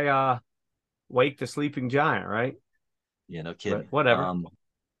why wake the sleeping giant, right? Yeah, no But kidding. whatever.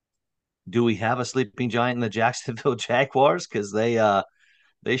 Do we have a sleeping giant in the Jacksonville Jaguars? Because they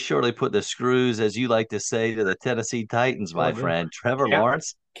surely put the screws, as you like to say, to the Tennessee Titans, Sure my do. friend. Trevor Cam-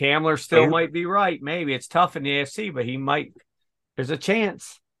 Lawrence, Camler still thir- might be right. Maybe it's tough in the AFC, but he might. There's a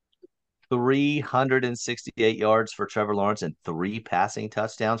chance. 368 yards for Trevor Lawrence and 3 passing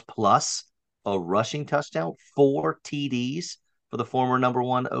touchdowns, plus a rushing touchdown, 4 TDs for the former number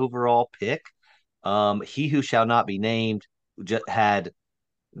one overall pick. He who shall not be named just had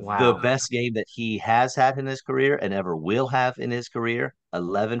the Wow. best game that he has had in his career and ever will have in his career,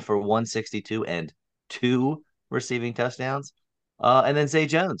 11 for 162 and 2 receiving touchdowns. And then Zay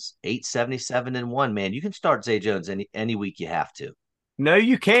Jones, 877 and 1. Man, you can start Zay Jones any week you have to. No,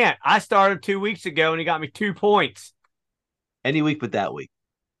 you can't. I started 2 weeks ago and he got me 2 points. Any week but that week.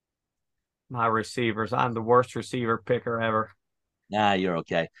 My receivers. I'm the worst receiver picker ever. Nah, you're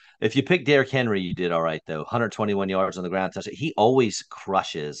okay. If you pick Derrick Henry, you did all right, though. 121 yards on the ground touchdown. He always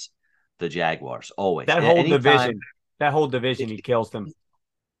crushes the Jaguars, always. That whole Anytime. division. That whole division, he kills them.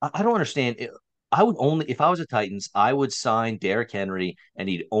 I don't understand. I would only, if I was a Titans, I would sign Derrick Henry, and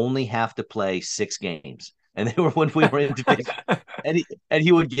he'd only have to play 6 games. And they were when we were in division, and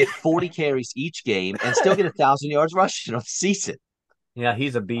he would get 40 carries each game and still get 1,000 yards rushing on the season. Yeah,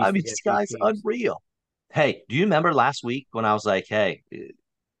 he's a I beast mean, this against these guy's teams. unreal. Hey, do you remember last week when I was like, hey,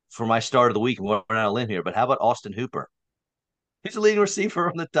 for my start of the week, and we're not a limb here, but how about Austin Hooper? He's the leading receiver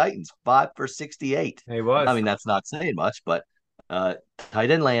on the Titans, 5 for 68. He I was. mean, that's not saying much, but tight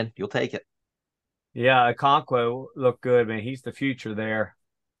end land, you'll take it. Yeah, Okonkwo looked good, man. He's the future there.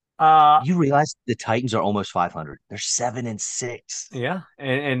 Uh You realize the Titans are almost 500. They're 7-6. yeah.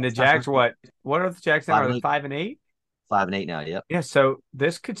 And the That's not Jags, hurting. what are the Jags now? Five Are and they eight, 5-8? 5-8 now. Yep. Yeah, so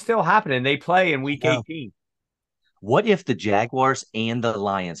this could still happen. And they play in I week know. 18. What if the Jaguars and the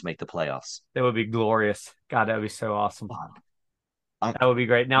Lions make the playoffs? That would be glorious. God, that would be so awesome. Oh, I'm, That would be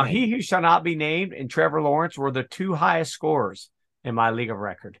great. Now, man, he who shall not be named and Trevor Lawrence were the two highest scorers in my league of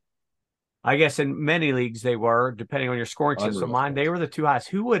record. I guess in many leagues they were, depending on your scoring system. unreal. Mine, they were the two highest.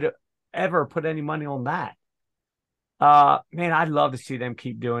 Who would ever put any money on that? Man, I'd love to see them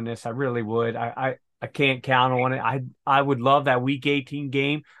keep doing this. I really would. I can't count on it. I would love that week 18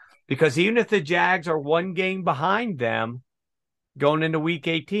 game because even if the Jags are one game behind them going into week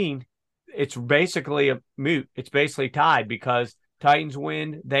 18, it's basically a moot. It's basically tied because Titans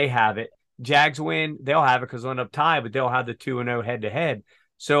win, they have it. Jags win, they'll have it because they'll end up tied, but they'll have the 2-0 head to head.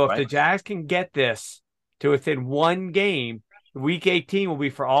 So if Right? the Jags can get this to within one game, week 18 will be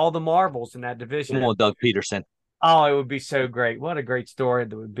for all the marbles in that Come division. on, Doug Peterson. Oh, it would be so great. What a great story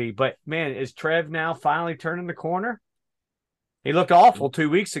that would be. But man, is Trev now finally turning the corner? He looked awful 2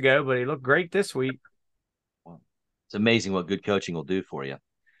 weeks ago, but he looked great this week. It's amazing what good coaching will do for you.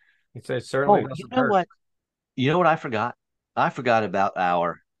 It certainly Oh, you doesn't know hurt. what? You know what I forgot? I forgot about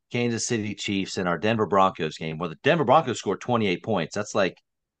our Kansas City Chiefs and our Denver Broncos game where the Denver Broncos scored 28 points. That's like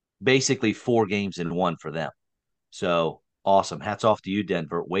basically 4 games in one for them. So awesome. Hats off to you,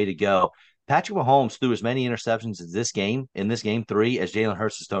 Denver. Way to go. Patrick Mahomes threw as many interceptions in this game three, as Jalen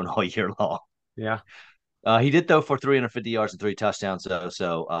Hurts has thrown all year long. Yeah. He did throw for 350 yards and 3 touchdowns, though.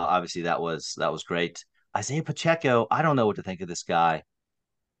 So obviously that was great. Isaiah Pacheco, I don't know what to think of this guy.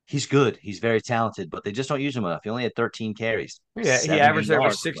 He's good. He's very talented, but they just don't use him enough. He only had 13 carries, Yeah. He 70 averaged over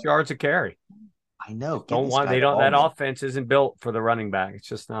yards. 6 yards a carry. I know. Get Don't this want guy they the don't ball that more. offense isn't built for the running back. It's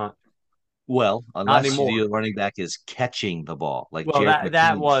just not. Well, Not unless anymore. the running back is catching the ball, like Well, Jarek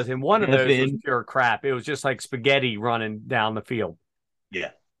that McKinnon. was, and one of those was Kevin. pure crap. It was just like spaghetti running down the field. Yeah.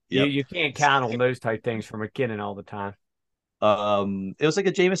 You Yep. you can't count on those type things from McKinnon all the time. It was like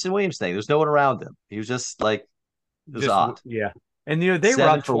a Jameson Williams thing. There's no one around him. He was just like it was Just odd. yeah. And they were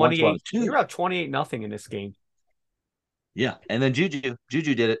Seven up for 112. 28. They were up 28 nothing in this game. Yeah. And then Juju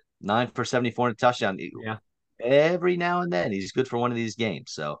did it. 9 for 74 and a touchdown. Yeah. Every now and then he's good for one of these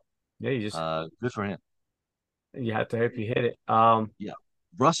games. So Yeah, good for him. you have to hope you hit it. Yeah.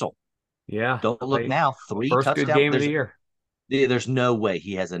 Russell, Yeah. don't look Like now. Three first good touchdown. game of the year. There's no way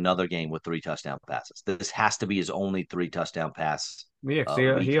he has another game with 3 touchdown passes. This has to be his only 3 touchdown pass Yeah, 'cause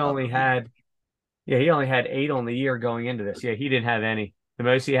week he of only the year. had he only had 8 on the year going into this. Yeah, he didn't have any. The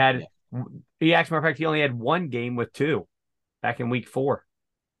most he Yeah. had he actually, matter of fact, he only had one game with 2 back in week 4.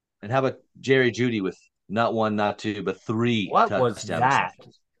 And how about Jerry Judy with not one, not two, but three What was touchdown that?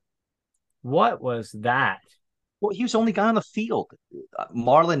 receptions? What was that? Well, he was the only guy on the field.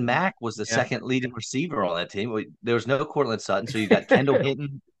 Marlon Mack was the Yeah. second leading receiver on that team. There was no Cortland Sutton, so you got Kendall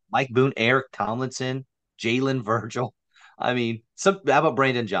Hinton, Mike Boone, Eric Tomlinson, Jalen Virgil. I mean, how about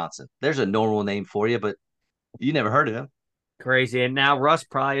Brandon Johnson? There's a normal name for you, but you never heard of him. Crazy. And now Russ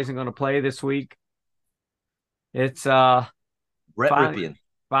probably isn't going to play this week. It's Brett finally Ripien.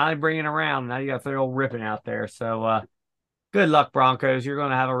 finally bringing around. Now you got the old ripping out there. So good luck, Broncos. You're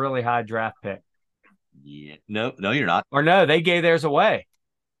going to have a really high draft pick. Yeah. No, you're not. Or no, they gave theirs away.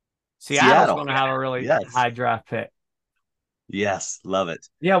 Seattle's Seattle. going to have a really Yes. high draft pick. Yes. Love it.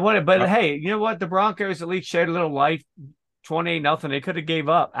 Yeah, but hey, you know what? The Broncos at least showed a little life. 28 nothing. They could have gave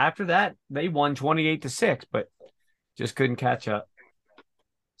up. After that, they won 28-6, but just couldn't catch up.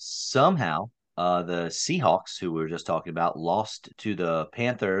 Somehow, the Seahawks, who we were just talking about, lost to the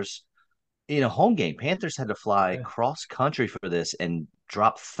Panthers in a home game. Panthers had to fly cross country for this and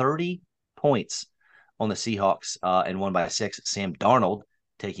drop 30 points on the Seahawks and won by 6. Sam Darnold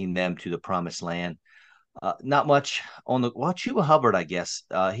taking them to the promised land. Not much on the Chuba Hubbard, I guess.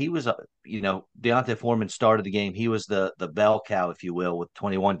 He was, Deontay Foreman started the game. He was the bell cow, if you will, with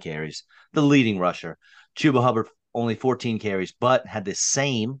 21 carries, the leading rusher. Chuba Hubbard only 14 carries, but had the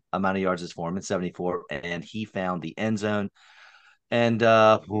same amount of yards as Foreman, 74, and he found the end zone. And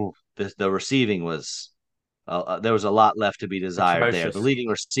the receiving was there was a lot left to be desired there. The Atrocious. leading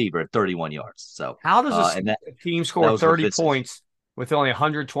receiver at 31 yards. So How does and that team score was 30 Levisis. points with only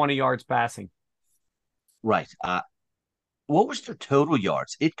 120 yards passing? Right. What was their total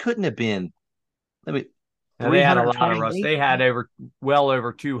yards? It couldn't have been. Let me. Now, they had a lot of rush. 328? They had well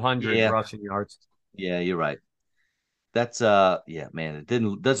over 200 Yeah. rushing yards. Yeah, you're right. That's yeah, man.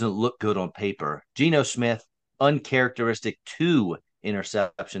 Doesn't look good on paper. Geno Smith, uncharacteristic 2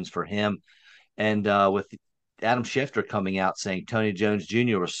 interceptions for him, and with Adam Schefter coming out saying Tony Jones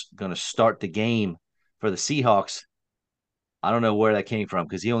Jr. was going to start the game for the Seahawks. I don't know where that came from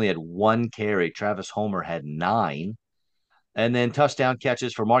because he only had 1 carry. Travis Homer had 9. And then touchdown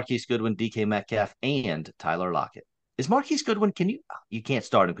catches for Marquise Goodwin, DK Metcalf, and Tyler Lockett. Is Marquise Goodwin, you can't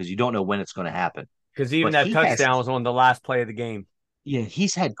start him because you don't know when it's going to happen. because even But that touchdown was on the last play of the game.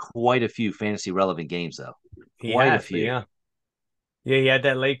 he's had quite a few fantasy relevant games though. He Quite a has, but few. yeah, he had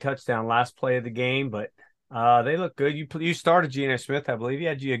that late touchdown last play of the game, but they look good. You started Geno Smith, I believe. He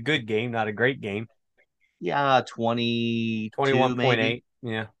had you a good game, not a great game. Yeah, 22 maybe. 21.8.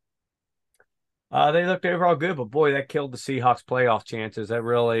 Yeah. They looked overall good, but boy, that killed the Seahawks playoff chances. That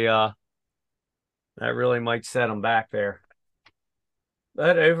really might set them back there.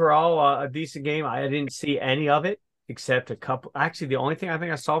 But overall, a decent game. I didn't see any of it except a couple. Actually, the only thing I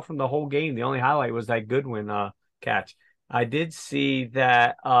think I saw from the whole game, the only highlight was that Goodwin catch. I did see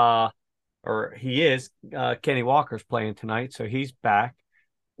that or he is Kenny Walker's playing tonight, so he's back.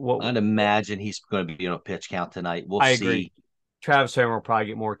 What I'd imagine he's going to be on a pitch count tonight. We'll I agree. see. Travis Homer will probably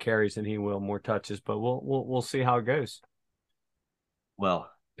get more carries than he will, more touches, but we'll see how it goes. Well,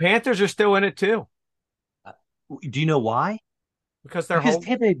 Panthers are still in it too uh, do you know why? because they're Because whole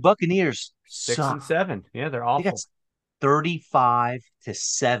Tampa Bay Buccaneers 6-7. Yeah, they're they got awful.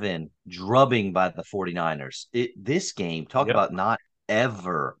 35-7 drubbing by the 49ers. This game, talk Yep. about not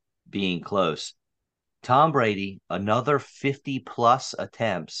ever being close. Tom Brady, another 50 plus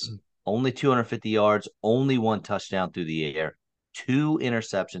attempts, only 250 yards, only one touchdown through the air, two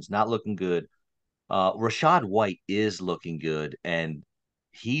interceptions, not looking good. Rashad White is looking good, and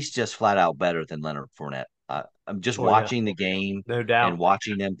he's just flat out better than Leonard Fournette. I'm just Oh yeah, watching the game no and doubt.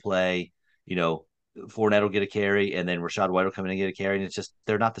 watching them play. You know, Fournette will get a carry, and then Rashad White will come in and get a carry, and it's just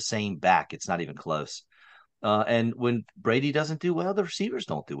they're not the same back. It's not even close. And when Brady doesn't do well, the receivers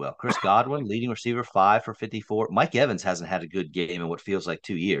don't do well. Chris Godwin, leading receiver, 5 for 54. Mike Evans hasn't had a good game in what feels like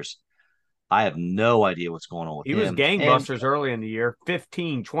 2 years. I have no idea what's going on with He was him. And gangbusters early in the year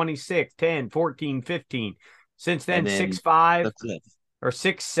 15, 26, 10, 14, 15. Since then, and six then five that's it. or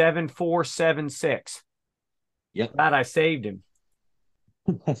 6'7", 4'7", 6. Yep. Glad I saved him.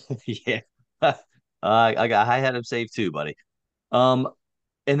 Yeah. I had him saved too, buddy. Um,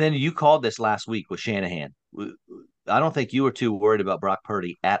 and then you called this last week with Shanahan. I don't think you were too worried about Brock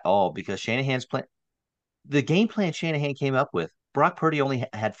Purdy at all because Shanahan's plan, the game plan Shanahan came up with. Brock Purdy only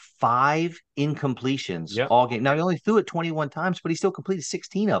had 5 incompletions Yep. all game. Now he only threw it 21 times, but he still completed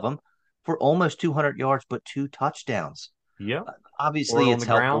 16 of them for almost 200 yards, but 2 touchdowns. Yep. Or Obviously, on it's the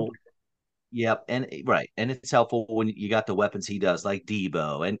ground. helpful. Yep, and right, and it's helpful when you got the weapons he does, like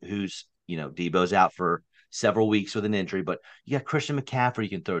Debo, and Debo's out for several weeks with an injury, but you got Christian McCaffrey you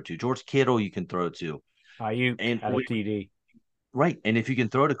can throw to, George Kittle you can throw to, Ayuk and had a TD. right, and if you can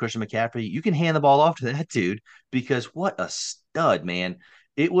throw to Christian McCaffrey, you can hand the ball off to that dude because what a stud, man!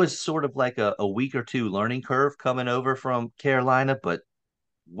 It was sort of like a week or two learning curve coming over from Carolina, but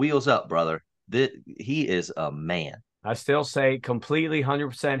wheels up, brother. He is a man. I still say completely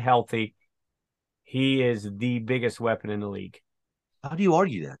 100% healthy. He is the biggest weapon in the league. How do you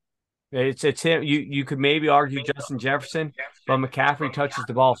argue that? It's him. You could maybe argue Justin Jefferson, but McCaffrey touches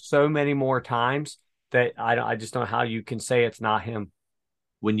the ball so many more times that I just don't know how you can say it's not him.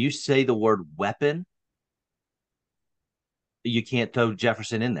 When you say the word weapon, you can't throw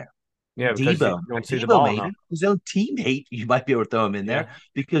Jefferson in there. Yeah, because you Debo, don't see the Debo, ball enough. maybe his own teammate, you might be able to throw him in there Yeah,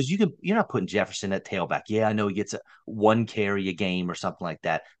 because you're not putting Jefferson at tailback. Yeah, I know he gets one carry a game or something like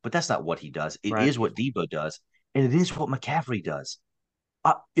that, but that's not what he does. It right. is what Debo does, and it is what McCaffrey does.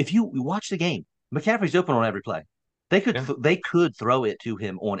 If you watch the game, McCaffrey's open on every play. Yeah, They could throw it to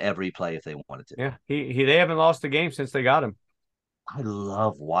him on every play if they wanted to. yeah. He they haven't lost a game since they got him. I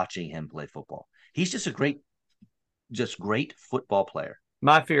love watching him play football. He's just great football player.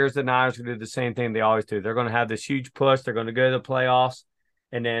 My fear is the Niners will do the same thing they always do. They're going to have this huge push. They're going to go to the playoffs,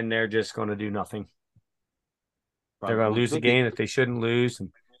 and then they're just going to do nothing. They're going to Probably lose a could be. game that they shouldn't lose.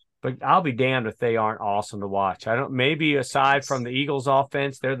 But I'll be damned if they aren't awesome to watch. I don't. Maybe aside from the Eagles'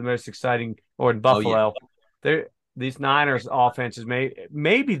 offense, they're the most exciting. Or in Oh yeah, Buffalo, they're these Niners' offenses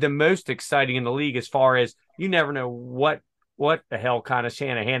maybe the most exciting in the league as far as you never know what the hell kind of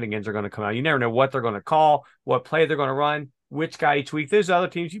Shanahanigans are going to come out. You never know what they're going to call, what play they're going to run, which guy each week. There's other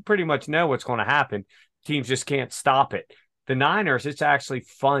teams you pretty much know what's going to happen. Teams just can't stop it. The Niners, it's actually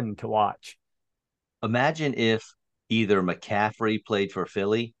fun to watch. imagine if either McCaffrey played for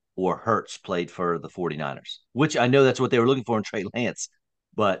Philly or Hertz played for the 49ers, which I know that's what they were looking for in Trey Lance,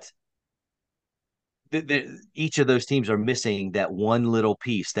 but each of those teams are missing that one little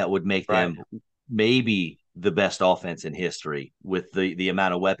piece that would make Right. them maybe the best offense in history with the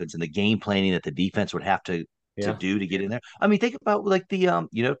amount of weapons and the game planning that the defense would have to Yeah. do to get in there. I mean, think about like take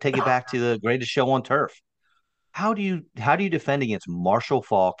it back to the greatest show on turf. How do you defend against Marshall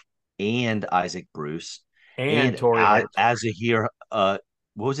Falk and Isaac Bruce And and Torrey Holt. Azahir? What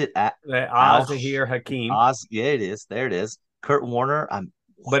was it? Al Azahir Hakim. Oz? Yeah, it is. There it is. Kurt Warner. I'm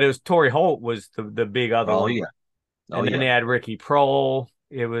but it was Torrey Holt was the big other Oh one. yeah. Oh And then yeah. they had Ricky Prohl.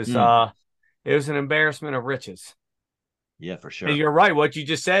 Mm. It was an embarrassment of riches. Yeah, for And sure. you're right. What you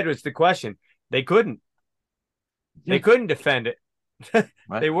just said was the question. They couldn't. They Yeah. couldn't defend it.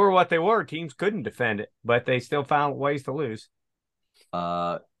 Right. They were what they were. Teams couldn't defend it, but they still found ways to lose.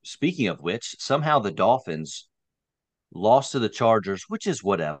 Speaking of which, somehow the Dolphins lost to the Chargers, which is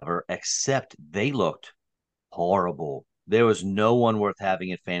whatever, except they looked horrible. There was no one worth having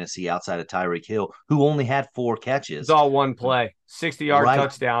in fantasy outside of Tyreek Hill, who only had 4 catches. It's all one play. 60-yard Right.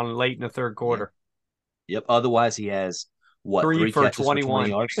 touchdown late in the third Yeah. quarter. Yep. Otherwise, he has what, Three three for catches for 20 21.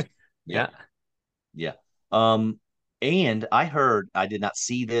 yards? Yep. Yeah. Yeah. Um, and I heard, I did not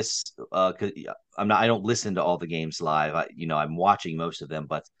see this because I don't listen to all the games live. I'm watching most of them,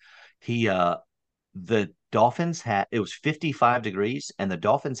 but he the Dolphins had, it was 55 degrees and the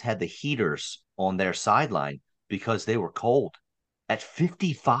Dolphins had the heaters on their sideline because they were cold at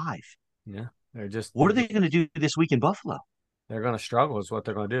 55. Yeah. What are they going to do this week in Buffalo? They're going to struggle is what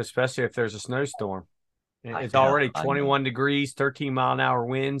they're going to do, especially if there's a snowstorm. I It's know, already I know. 21 degrees, 13-mile-an-hour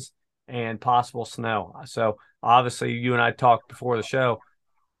winds, and possible snow. So obviously, you and I talked before the show.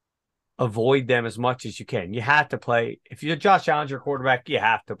 Avoid them as much as you can. You have to play. If you're Josh Allen's your quarterback, you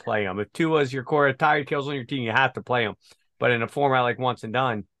have to play him. If Tua's your quarterback, Tyreek Hill's on your team, you have to play him. But in a format like once and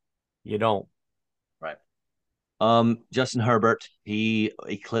done, you don't. Right. Justin Herbert, he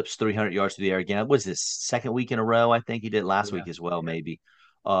eclipsed 300 yards through the air again. It was his second week in a row. I think he did last Yeah. week as well, maybe.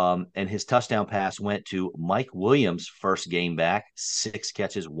 And his touchdown pass went to Mike Williams' first game back, 6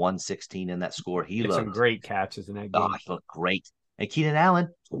 catches, 116 in that score. He had some great catches in that game. He looked great. And Keenan Allen,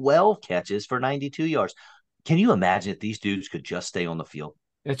 12 catches for 92 yards. Can you imagine if these dudes could just stay on the field?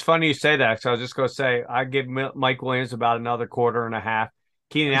 It's funny you say that. So I was just going to say, I give Mike Williams about another quarter and a half.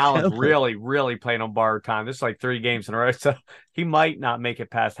 Keenan Allen's really, really playing on borrowed time. This is like 3 games in a row, so he might not make it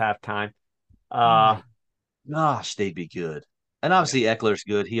past halftime. Oh my gosh, they'd be good. And Yeah, obviously Eckler's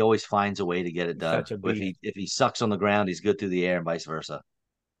good. He always finds a way to get it he's done. such a If beast. he sucks on the ground, he's good through the air and vice versa.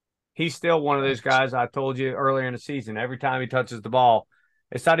 He's still one of those guys I told you earlier in the season. Every time he touches the ball,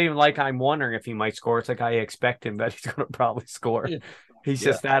 it's not even like I'm wondering if he might score. It's like I expect him that he's going to probably score. Yeah. He's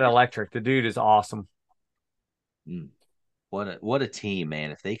Yeah. just that electric. The dude is awesome. Mm. What a team,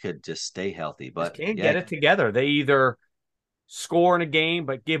 man. If they could just stay healthy. Just But can't yeah, get it together. They either score in a game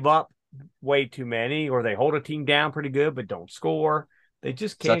but give up way too many, or they hold a team down pretty good but don't score. They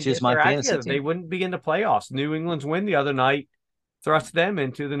just can't such is get my their act fantasy together. They team. wouldn't be in the playoffs. New England's win the other night thrust them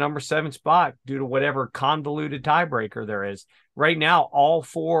into the number 7 spot due to whatever convoluted tiebreaker there is. Right now, all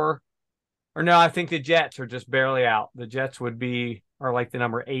four, or no, I think the Jets are just barely out. The Jets are like the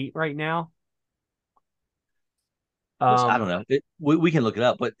number 8 right now. I don't know. We can look it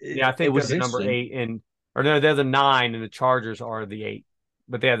up, but Yeah, I it think they're was the number interesting 8, or no, they're the 9, and the Chargers are the 8,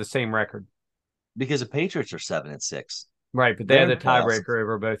 but they have the same record. because the Patriots are 7-6. Right, but they They're have in the the playoffs. tiebreaker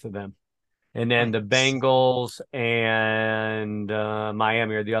over both of them. And then Right. the Bengals and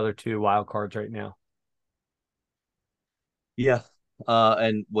Miami are the other 2 wild cards right now. Yeah.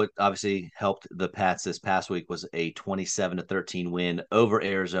 And what obviously helped the Pats this past week was a 27-13 win over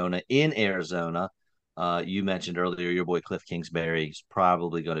Arizona in Arizona. You mentioned earlier your boy Cliff Kingsbury's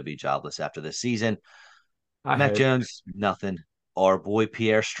probably going to be jobless after this season. I Mac hope. Jones, nothing. Our boy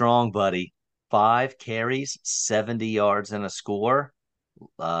Pierre Strong, buddy, 5 carries, 70 yards, and a score.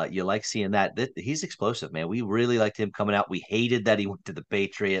 You like seeing that. He's explosive, man. We really liked him coming out. We hated that he went to the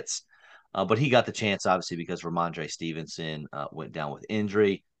Patriots, but he got the chance, obviously, because Ramondre Stevenson went down with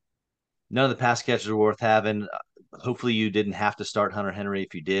injury. None of the pass catchers are worth having. Hopefully, you didn't have to start Hunter Henry.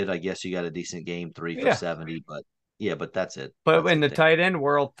 If you did, I guess you got a decent game, 3 for Yeah. 70. But yeah, but that's it. But That's in it. the tight end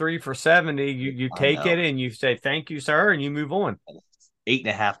world, 3 for 70, you I take it know. and you say, thank you, sir, and you move on.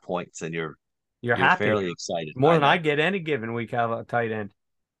 8.5 points, and You're you're happy. fairly excited. More I than I know. get any given week out of a tight end.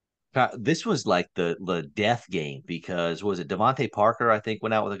 This was like the death game because was it Devontae Parker? I think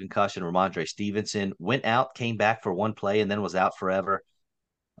went out with a concussion. Ramondre Stevenson went out, came back for one play, and then was out forever.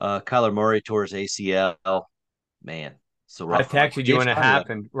 Kyler Murray tore his ACL. Man, it's a I rough one. texted you James when it Conner though,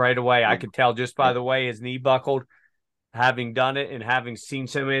 happened right away. I looked could tell just by good. the way his knee buckled, having done it and having seen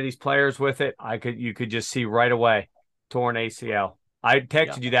so many of these players with it. You could just see right away torn ACL. I Yeah,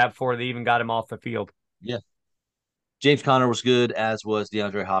 texted you that before they even got him off the field. yeah. James Conner was good, as was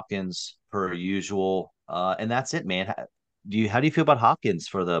DeAndre Hopkins per usual. And that's it, man. How do you feel about Hopkins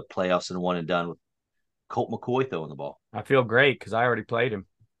for the playoffs and one and done with Colt McCoy throwing the ball? I feel great because I already played him.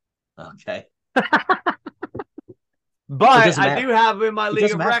 Okay, it But doesn't I matter. do have him in my It league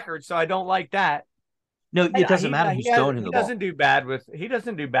doesn't of matter. records, so I don't like that. No, Hey, it doesn't matter who's throwing him he the ball. doesn't do bad with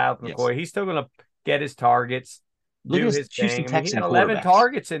Yes. McCoy. He's still going to get his targets. Look at do his his Houston thing. I mean, he Texan had 11 quarterbacks.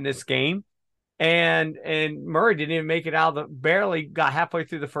 targets in this game, and Murray didn't even make it out of the barely got halfway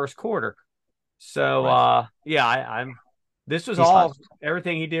through the first quarter. So Right. yeah, I'm this was He's fine. all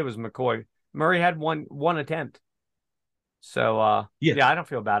everything he did was McCoy. Murray had one attempt. So Yeah. yeah, I don't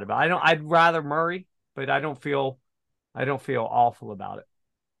feel bad about it. I'd rather Murray, but I don't feel awful about it.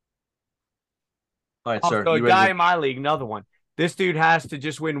 All right, sir. Also, a You ready guy to? in my league, another one. This dude has to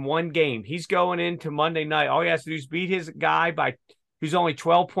just win one game. He's going into Monday night. All he has to do is beat his guy by who's only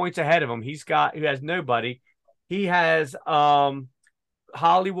 12 points ahead of him. He's got who has nobody. He has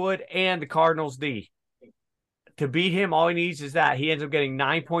Hollywood and the Cardinals D. To beat him, all he needs is that. He ends up getting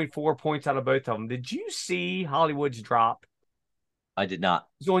 9.4 points out of both of them. Did you see Hollywood's drop? I did not.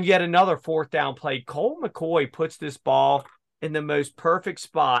 He's on yet another fourth down play. Colt McCoy puts this ball in the most perfect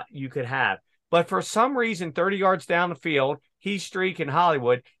spot you could have. But for some reason, 30 yards down the field, he's streaking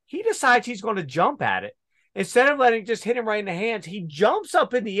Hollywood. He decides he's going to jump at it. Instead of letting it just hit him right in the hands, he jumps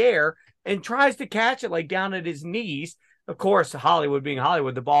up in the air and tries to catch it like down at his knees. Of course, Hollywood being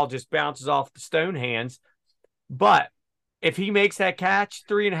Hollywood, the ball just bounces off the stone hands. But if he makes that catch,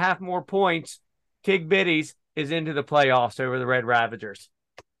 3.5 more points, Tig Biddies is into the playoffs over the Red Ravagers.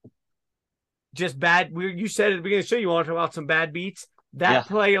 Just bad. You said at the beginning of the show you want to talk about some bad beats. That Yeah.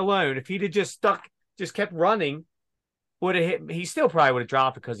 play alone, if he'd have just kept running, would have hit. He still probably would have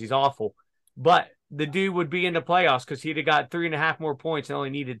dropped because he's awful. But the dude would be in the playoffs because he'd have got 3.5 more points and only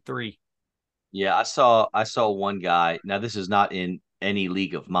needed 3. Yeah, I saw one guy. Now this is not in any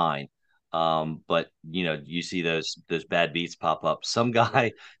league of mine. But you see those bad beats pop up. Some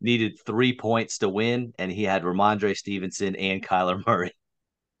guy needed 3 points to win, and he had Ramondre Stevenson and Kyler Murray.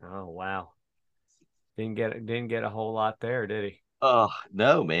 Oh wow, didn't get a whole lot there, did he? Oh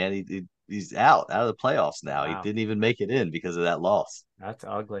no, man. He's out of the playoffs now. He Wow, didn't even make it in because of that loss. that's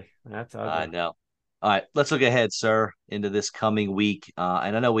ugly. That's I ugly. know. All right, let's look ahead, sir, into this coming week.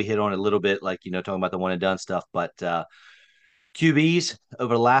 And I know we hit on it a little bit, like talking about the one and done stuff, but QBs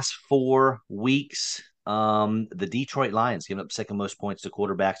over the last 4 weeks. The Detroit Lions giving up second most points to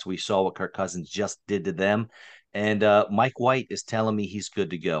quarterbacks. We saw what Kirk Cousins just did to them. And Mike White is telling me he's good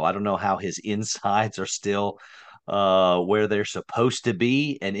to go. I don't know how his insides are still where they're supposed to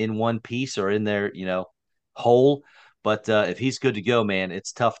be and in one piece or in their, hole. But if he's good to go, man,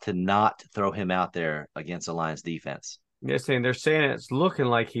 it's tough to not throw him out there against the Lions defense. They're saying it's looking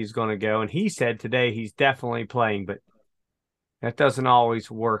like he's going to go, and he said today he's definitely playing, but that doesn't always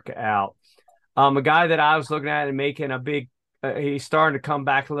work out. A guy that I was looking at and making a big, he's starting to come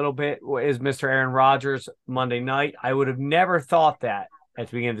back a little bit is Mr. Aaron Rodgers Monday night. I would have never thought that at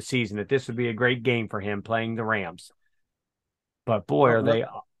the beginning of the season that this would be a great game for him playing the Rams. But boy,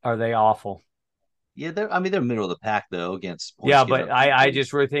 Well, are they awful. yeah, they're middle of the pack though against points Yeah, given but up I defense.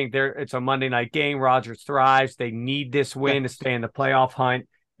 just really think it's a Monday night game. Rodgers thrives. They need this Yeah. win to stay in the playoff hunt.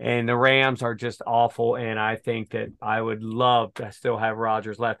 And the Rams are just awful. And I think that I would love to still have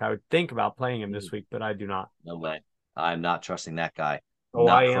Rodgers left. I would think about playing him this week, but I do not. No way. I'm not trusting that guy. Oh,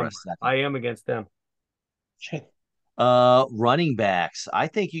 I Not for a am. second. I am against them. Running backs. I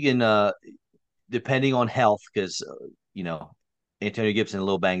think you can depending on health, because you know, Antonio Gibson a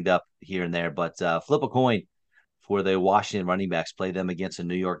little banged up here and there, but flip a coin for the Washington running backs, play them against the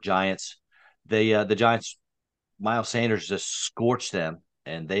New York Giants. The Giants, Miles Sanders just scorched them,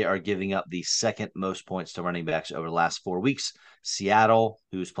 and they are giving up the second most points to running backs over the last 4 weeks. Seattle,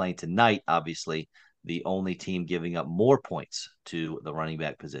 who's playing tonight, obviously the only team giving up more points to the running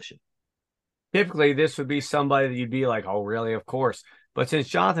back position. Typically, this would be somebody that you'd be like, oh, really? Of course. But since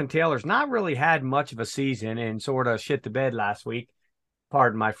Jonathan Taylor's not really had much of a season and sort of shit the bed last week,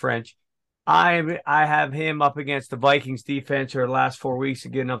 pardon my French, I have him up against the Vikings defense over the last 4 weeks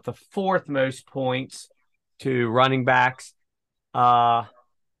and getting up the fourth most points to running backs. Uh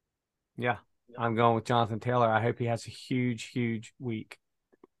yeah, I'm going with Jonathan Taylor. I hope he has a huge, huge week.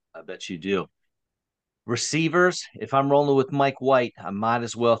 I bet you do. Receivers, if I'm rolling with Mike White, I might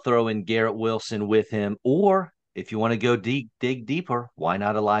as well throw in Garrett Wilson with him. Or if you want to go dig deeper, why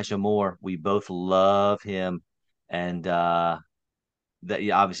not Elijah Moore? We both love him. And that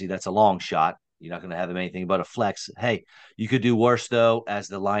yeah, obviously that's a long shot. You're not going to have him anything but a flex. Hey, you could do worse though, as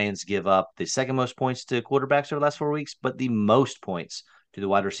the Lions give up the second most points to quarterbacks over the last 4 weeks, but the most points to the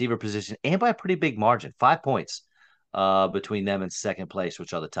wide receiver position, and by a pretty big margin, 5 points between them and second place,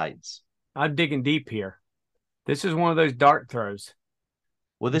 which are the Titans. I'm digging deep here. This is one of those dart throws.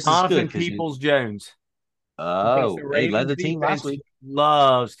 Well, this is good Jonathan because you. Peoples Jones. Because the He led Ravens the team last defense week.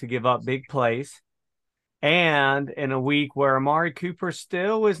 loves to give up big plays. And in a week where Amari Cooper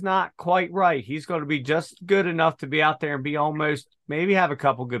still is not quite right, he's going to be just good enough to be out there and be almost maybe have a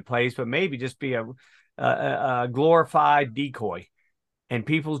couple good plays, but maybe just be a glorified decoy, and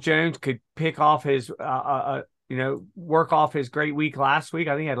Peoples Jones could pick off his work off his great week last week.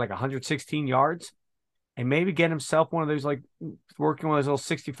 I think he had like 116 yards, and maybe get himself one of those, like, working one of those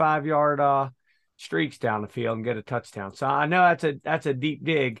little 65-yard streaks down the field and get a touchdown. So I know that's a deep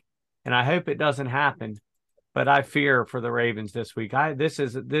dig, and I hope it doesn't happen. But I fear for the Ravens this week.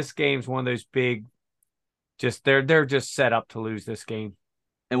 This game's one of those big. Just they're just set up to lose this game.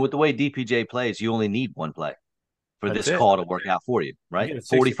 And with the way DPJ plays, you only need one play for That's this it. call to work out for you, You right? get a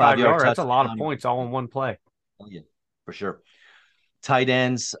 65 45-yard yard. That's a lot of touchdown. points all in one play. Oh, yeah, for sure. Tight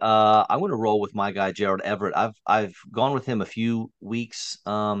ends. I'm going to roll with my guy Gerald Everett. I've gone with him a few weeks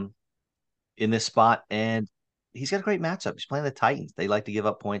in this spot, and he's got a great matchup. He's playing the Titans. They like to give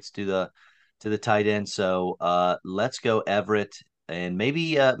up points to the tight end. So let's go Everett, and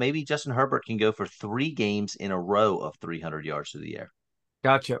maybe Justin Herbert can go for 3 games in a row of 300 yards through the air.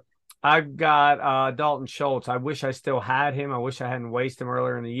 Gotcha. I've got Dalton Schultz. I wish I still had him. I wish I hadn't wasted him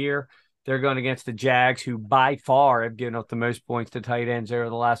earlier in the year. They're going against the Jags, who by far have given up the most points to tight ends over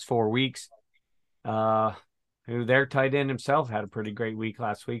the last 4 weeks. Who their tight end himself had a pretty great week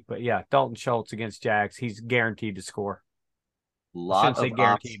last week. But yeah, Dalton Schultz against Jags, he's guaranteed to score. I shouldn't say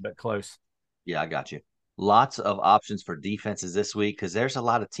guaranteed, but close. Yeah, I got you. Lots of options for defenses this week because there's a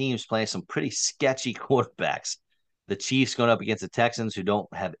lot of teams playing some pretty sketchy quarterbacks. The Chiefs going up against the Texans, who don't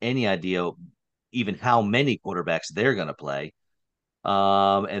have any idea even how many quarterbacks they're going to play.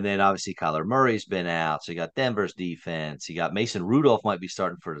 And then obviously Kyler Murray's been out. So you got Denver's defense. You got Mason Rudolph might be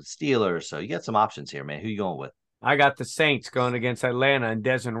starting for the Steelers. So you got some options here, man. Who you going with? I got the Saints going against Atlanta in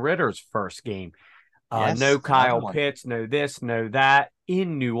Desmond Ritter's first game. Yes, No Kyle one. Pitts, no this, no that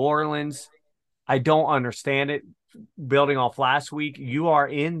in New Orleans. I don't understand it. Building off last week, you are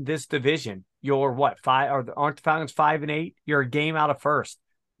in this division. You're what, 5? Or aren't the Falcons 5-8? You're a game out of first.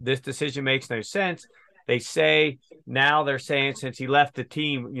 This decision makes no sense. They say now they're saying since he left the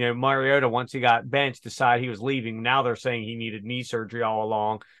team, Mariota, once he got benched, decided he was leaving. Now they're saying he needed knee surgery all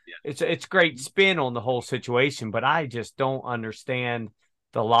along. Yeah. It's great spin on the whole situation, but I just don't understand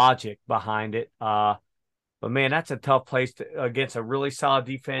the logic behind it. But man, that's a tough place against a really solid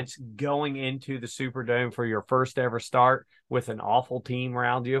defense going into the Superdome for your first ever start with an awful team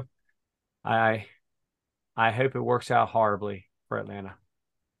around you. I hope it works out horribly for Atlanta.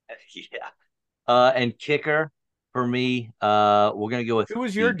 Yeah. And kicker for me, we're gonna go with who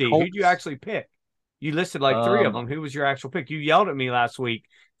was your D? Colts. Who'd you actually pick? You listed like 3 of them. Who was your actual pick? You yelled at me last week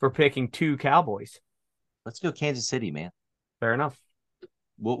for picking 2 Cowboys. Let's go Kansas City, man. Fair enough.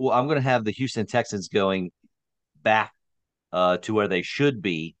 Well, I'm gonna have the Houston Texans going back to where they should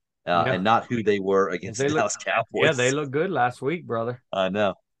be, and not who they were against the Dallas Cowboys. Yeah, they look good last week, brother. I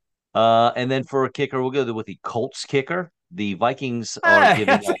know. And then for a kicker, we'll go with the Colts kicker. The Vikings are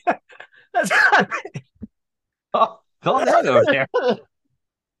giving up. That's not Oh, calm down over there.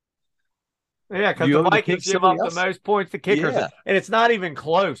 Yeah, because the Vikings give up the most points to kickers, and it's not even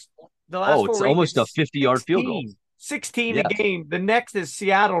close. The last it's almost a 50-yard field goal. 16 a game. The next is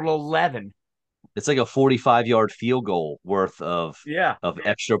Seattle 11. It's like a 45-yard field goal worth of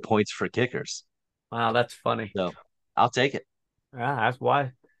extra points for kickers. Wow, that's funny. So I'll take it. Yeah, that's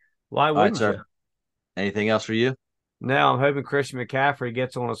why. Why wouldn't you? Anything else for you? No, I'm hoping Christian McCaffrey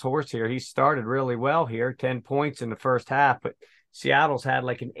gets on his horse here. He started really well here, 10 points in the first half, but Seattle's had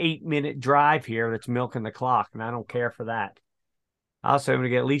like an 8-minute drive here that's milking the clock, and I don't care for that. I was hoping to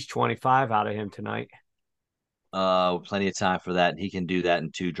get at least 25 out of him tonight. Plenty of time for that. He can do that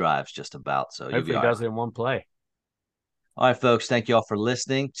in 2 drives just about. So hopefully he does it in one play. All right, folks. Thank you all for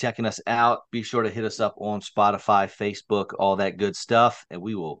listening, checking us out. Be sure to hit us up on Spotify, Facebook, all that good stuff, and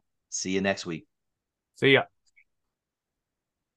we will see you next week. See ya.